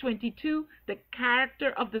 5:22, the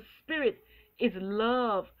character of the Spirit is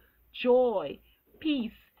love, joy,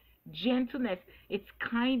 peace, gentleness, it's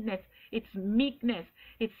kindness, it's meekness,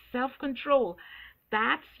 it's self-control.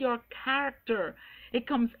 That's your character. It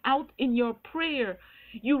comes out in your prayer.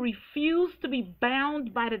 You refuse to be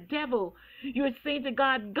bound by the devil. You're saying to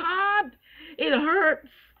God, God, it hurts.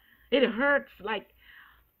 It hurts like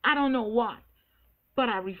I don't know what. But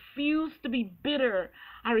I refuse to be bitter.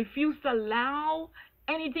 I refuse to allow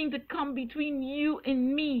anything to come between you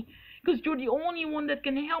and me, because you're the only one that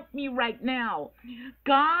can help me right now.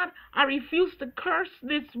 God, I refuse to curse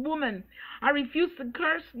this woman. I refuse to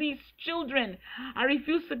curse these children. I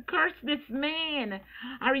refuse to curse this man.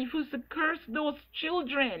 I refuse to curse those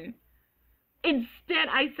children. Instead,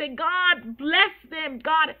 I say, God, bless them.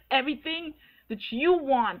 God, everything that you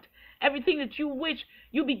want, everything that you wish,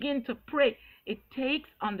 you begin to pray. It takes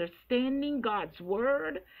understanding God's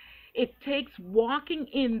word. It takes walking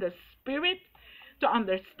in the Spirit to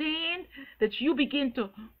understand that you begin to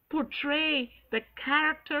portray the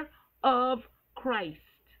character of Christ.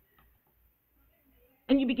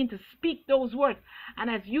 And you begin to speak those words. And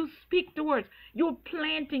as you speak the words, you're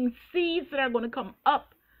planting seeds that are going to come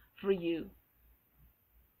up for you.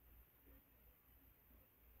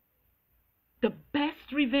 The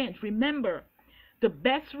best revenge, remember, the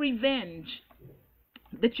best revenge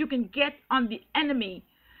that you can get on the enemy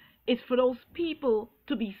is for those people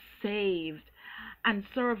to be saved and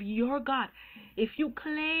serve your God. If you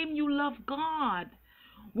claim you love God,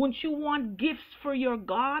 wouldn't you want gifts for your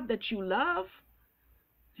God that you love?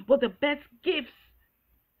 Well, the best gifts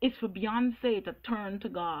is for Beyonce to turn to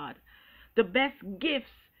God. The best gifts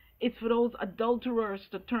is for those adulterers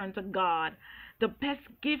to turn to God. The best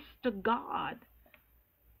gifts to God.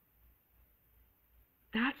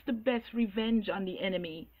 That's the best revenge on the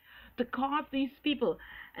enemy, to cause these people.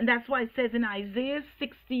 And that's why it says in Isaiah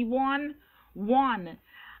 61:1,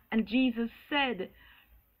 and Jesus said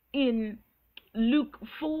in Luke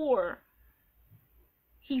 4,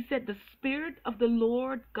 He said, the Spirit of the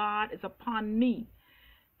Lord God is upon me.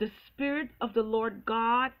 The Spirit of the Lord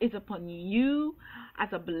God is upon you as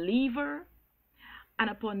a believer and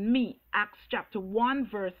upon me. Acts chapter 1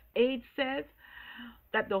 verse 8 says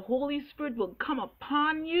that the Holy Spirit will come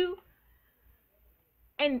upon you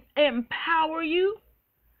and empower you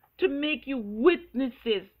to make you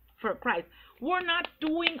witnesses for Christ. We're not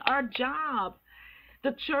doing our job.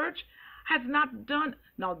 The church has not done.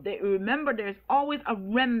 Now, remember, there's always a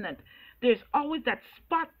remnant. There's always that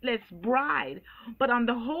spotless bride. But on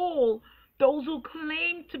the whole, those who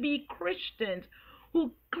claim to be Christians,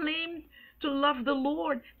 who claim to love the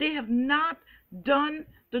Lord, they have not done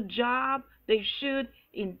the job they should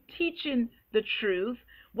in teaching the truth,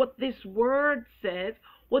 what this word says,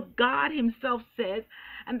 what God Himself says.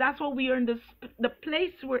 And that's why we are in the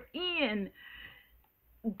place we're in.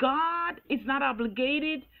 God is not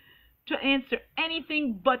obligated to answer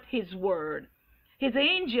anything but His word. His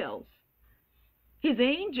angels.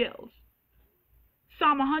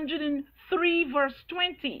 Psalm 103 verse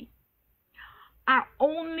 20 are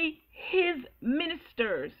only His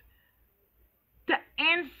ministers to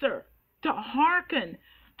answer, to hearken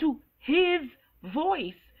to His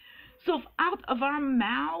voice. So if out of our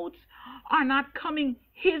mouths are not coming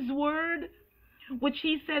His word, which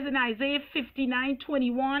He says in Isaiah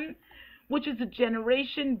 59:21, which is a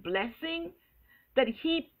generation blessing that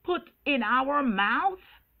He put in our mouth,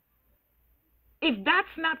 if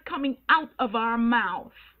that's not coming out of our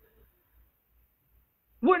mouth,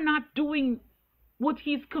 we're not doing what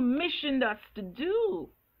he's commissioned us to do.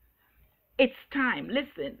 It's time.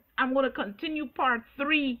 Listen, I'm going to continue part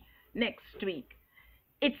 3 next week.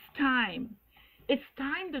 It's time. It's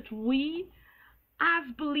time that we, as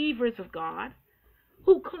believers of God,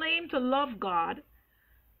 who claim to love God,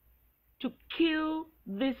 to kill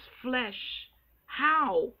this flesh.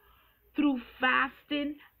 How? Through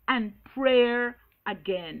fasting and prayer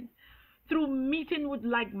again. Through meeting with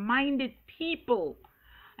like-minded people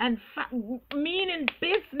and meaning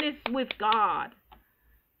business with God.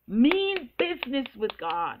 Mean business with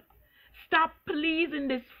God. Stop pleasing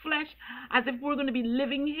this flesh as if we're going to be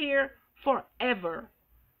living here forever.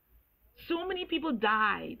 So many people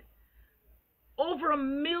died. Over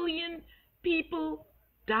 1 million people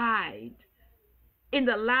died in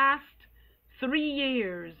the last 3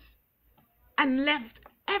 years and left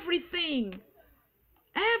everything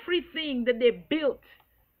that they built.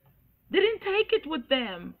 They didn't take it with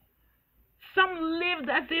them. Some lived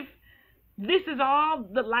as if this is all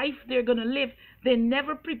the life they're going to live. They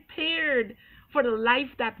never prepared for the life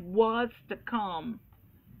that was to come.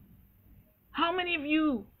 How many of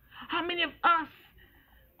you, how many of us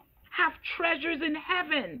have treasures in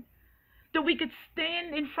heaven that we could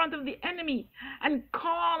stand in front of the enemy and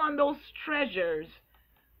call on those treasures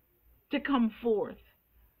to come forth?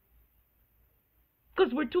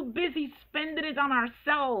 Because we're too busy spending it on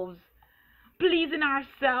ourselves, pleasing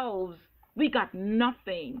ourselves. We got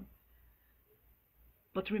nothing.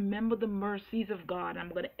 But remember the mercies of God. I'm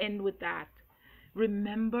going to end with that.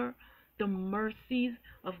 Remember the mercies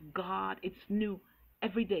of God. It's new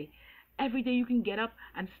every day. Every day you can get up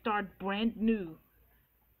and start brand new.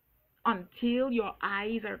 Until your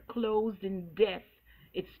eyes are closed in death,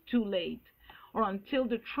 it's too late. Or until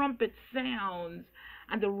the trumpet sounds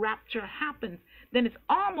and the rapture happens, then it's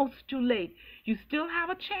almost too late. You still have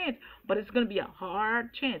a chance, but it's going to be a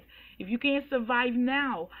hard chance. If you can't survive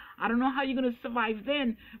now, I don't know how you're going to survive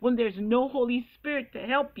then when there's no Holy Spirit to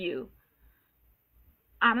help you.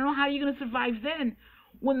 I don't know how you're going to survive then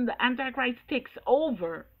when the Antichrist takes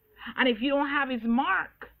over. And if you don't have his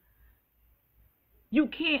mark, you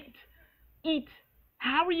can't eat.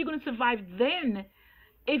 How are you going to survive then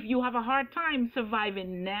if you have a hard time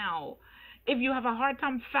surviving now? If you have a hard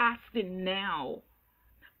time fasting now?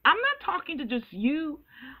 I'm not talking to just you.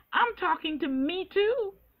 I'm talking to me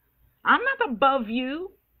too. I'm not above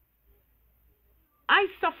you. I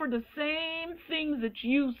suffer the same things that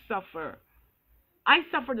you suffer. I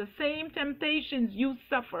suffer the same temptations you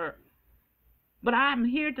suffer. But I'm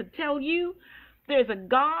here to tell you there's a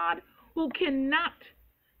God who cannot.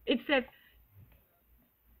 It says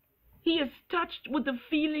he is touched with the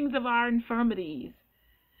feelings of our infirmities,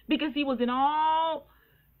 because he was in all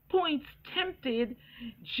points tempted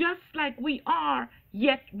just like we are,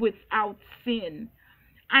 yet without sin.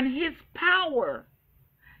 And his power,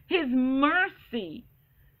 his mercy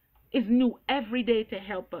is new every day to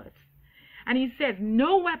help us. And he says,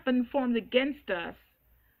 no weapon formed against us,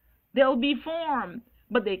 they'll be formed,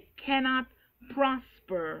 but they cannot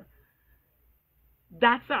prosper.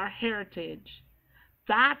 That's our heritage.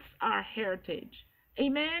 That's our heritage.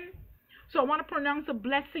 Amen? So I want to pronounce a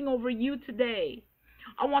blessing over you today.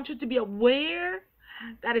 I want you to be aware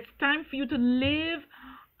that it's time for you to live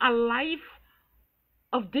a life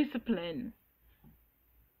of discipline.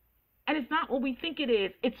 And it's not what we think it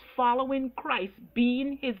is. It's following Christ,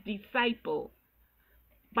 being his disciple,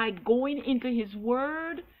 by going into his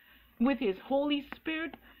word with his Holy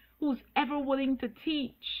Spirit, who's ever willing to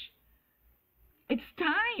teach. It's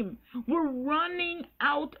time. We're running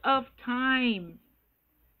out of time.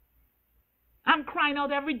 I'm crying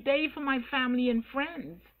out every day for my family and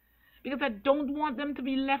friends because I don't want them to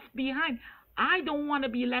be left behind. I don't want to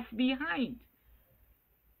be left behind.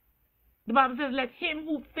 The Bible says, let him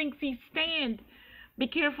who thinks he stand be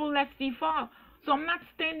careful lest he fall. So I'm not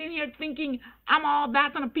standing here thinking I'm all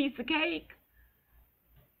that on a piece of cake.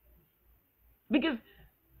 Because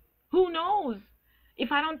who knows?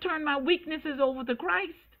 If I don't turn my weaknesses over to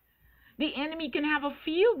Christ, the enemy can have a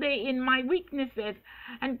field day in my weaknesses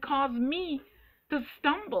and cause me to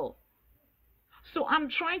stumble. So I'm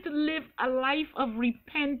trying to live a life of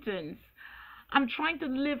repentance. I'm trying to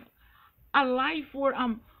live a life where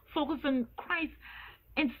I'm focused on Christ.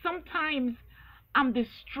 And sometimes I'm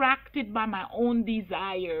distracted by my own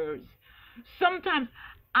desires. Sometimes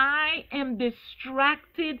I am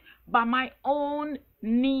distracted by my own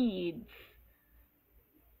needs.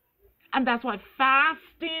 And that's why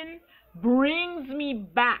fasting brings me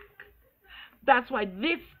back. That's why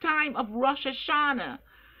this time of Rosh Hashanah,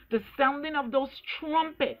 the sounding of those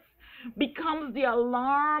trumpets, becomes the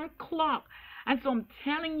alarm clock. And so I'm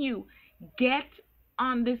telling you, get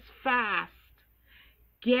on this fast.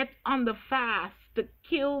 Get on the fast to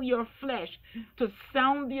kill your flesh, to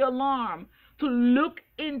sound the alarm, to look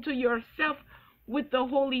into yourself with the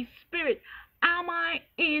Holy Spirit. Am I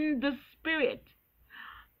in the Spirit?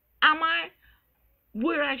 Am I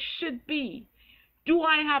where I should be? Do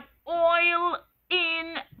I have oil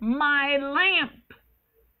in my lamp?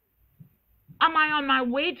 Am I on my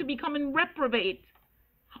way to becoming reprobate?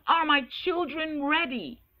 Are my children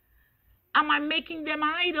ready? Am I making them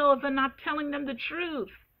idols and not telling them the truth?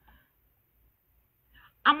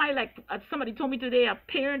 Am I like somebody told me today, a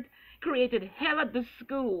parent created hell at the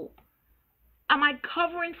school? Am I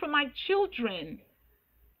covering for my children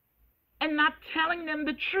and not telling them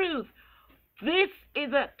the truth? This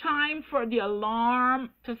is a time for the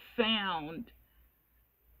alarm to sound.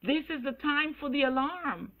 This is the time for the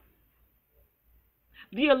alarm.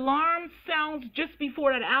 The alarm sounds just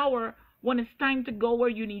before that hour when it's time to go where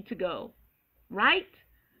you need to go, right?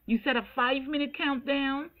 You set a 5-minute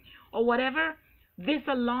countdown or whatever. This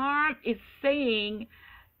alarm is saying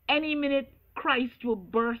any minute Christ will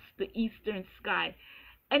burst the eastern sky.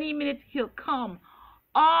 Any minute he'll come.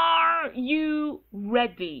 Are you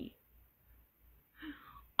ready?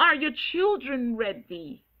 Are your children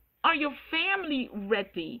ready? Are your family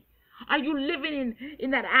ready? Are you living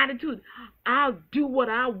in that attitude? I'll do what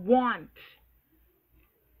I want.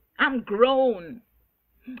 I'm grown.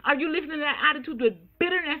 Are you living in that attitude with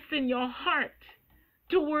bitterness in your heart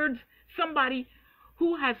towards somebody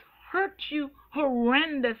who has hurt you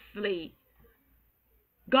horrendously?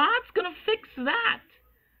 God's going to fix that.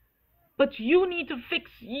 But you need to fix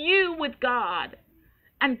you with God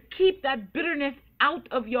and keep that bitterness out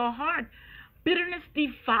of your heart. Bitterness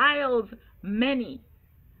defiles many.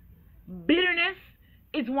 Bitterness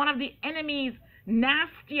is one of the enemy's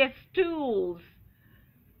nastiest tools,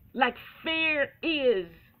 like fear is.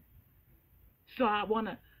 So I want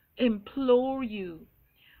to implore you,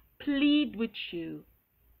 plead with you,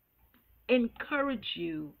 encourage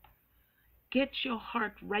you, get your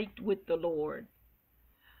heart right with the Lord.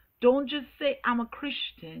 Don't just say, I'm a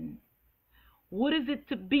Christian. What is it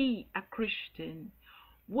to be a Christian?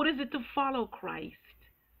 What is it to follow Christ?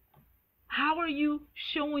 How are you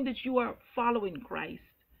showing that you are following Christ?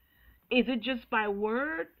 Is it just by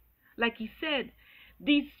word? Like he said,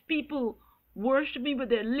 these people worship me with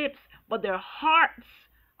their lips, but their hearts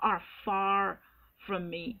are far from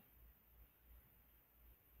me.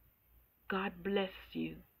 God bless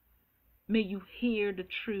you. May you hear the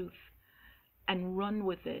truth and run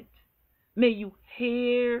with it. May you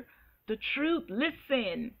hear the truth.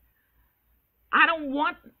 Listen, I don't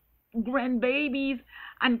want grandbabies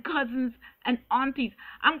and cousins and aunties.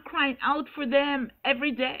 I'm crying out for them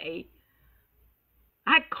every day.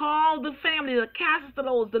 I call the family, the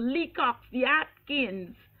Castellos, the Leacocks, the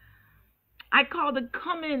Atkins. I call the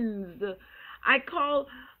Cummins. I call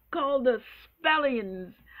the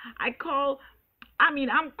Spellings. I'm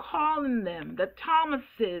calling them, the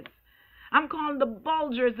Thomases. I'm calling the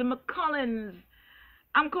Bulgers, the McCullens.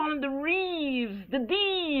 I'm calling the Reeves, the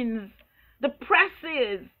Deans, the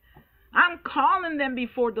Presses. I'm calling them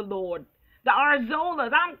before the Lord. The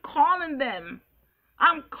Arzolas, I'm calling them.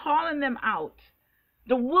 I'm calling them out.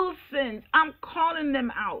 The Wilsons, I'm calling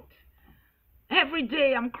them out. Every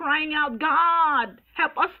day I'm crying out, God,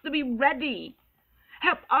 help us to be ready.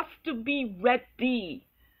 Help us to be ready.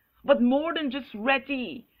 But more than just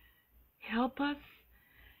ready, help us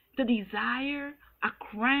to desire a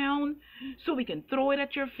crown so we can throw it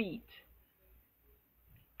at your feet.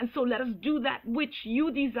 And so let us do that which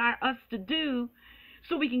you desire us to do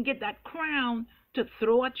so we can get that crown to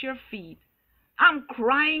throw at your feet. I'm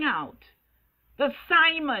crying out. The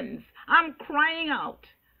Simons, I'm crying out.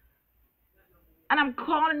 And I'm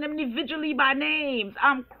calling them individually by names.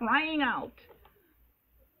 I'm crying out.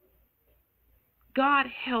 God,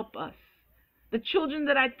 help us. The children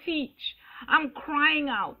that I teach, I'm crying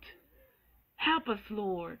out. Help us,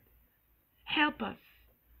 Lord. Help us.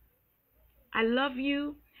 I love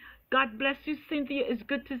you. God bless you, Cynthia. It's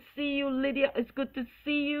good to see you. Lydia, it's good to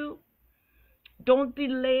see you. Don't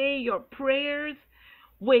delay your prayers.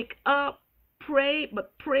 Wake up. Pray,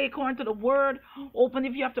 but pray according to the word. Open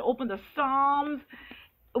if you have to open the Psalms.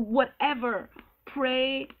 Whatever.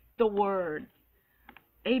 Pray the word.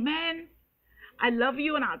 Amen. I love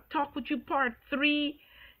you, and I'll talk with you part 3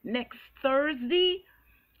 next Thursday.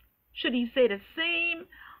 Should he say the same,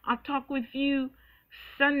 I'll talk with you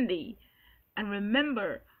Sunday. And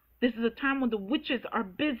remember, this is a time when the witches are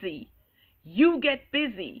busy. You get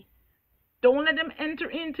busy. Don't let them enter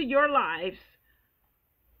into your lives.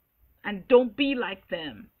 And don't be like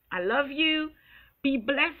them. I love you. Be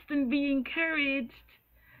blessed and be encouraged.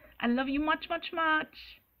 I love you much, much,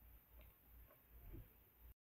 much.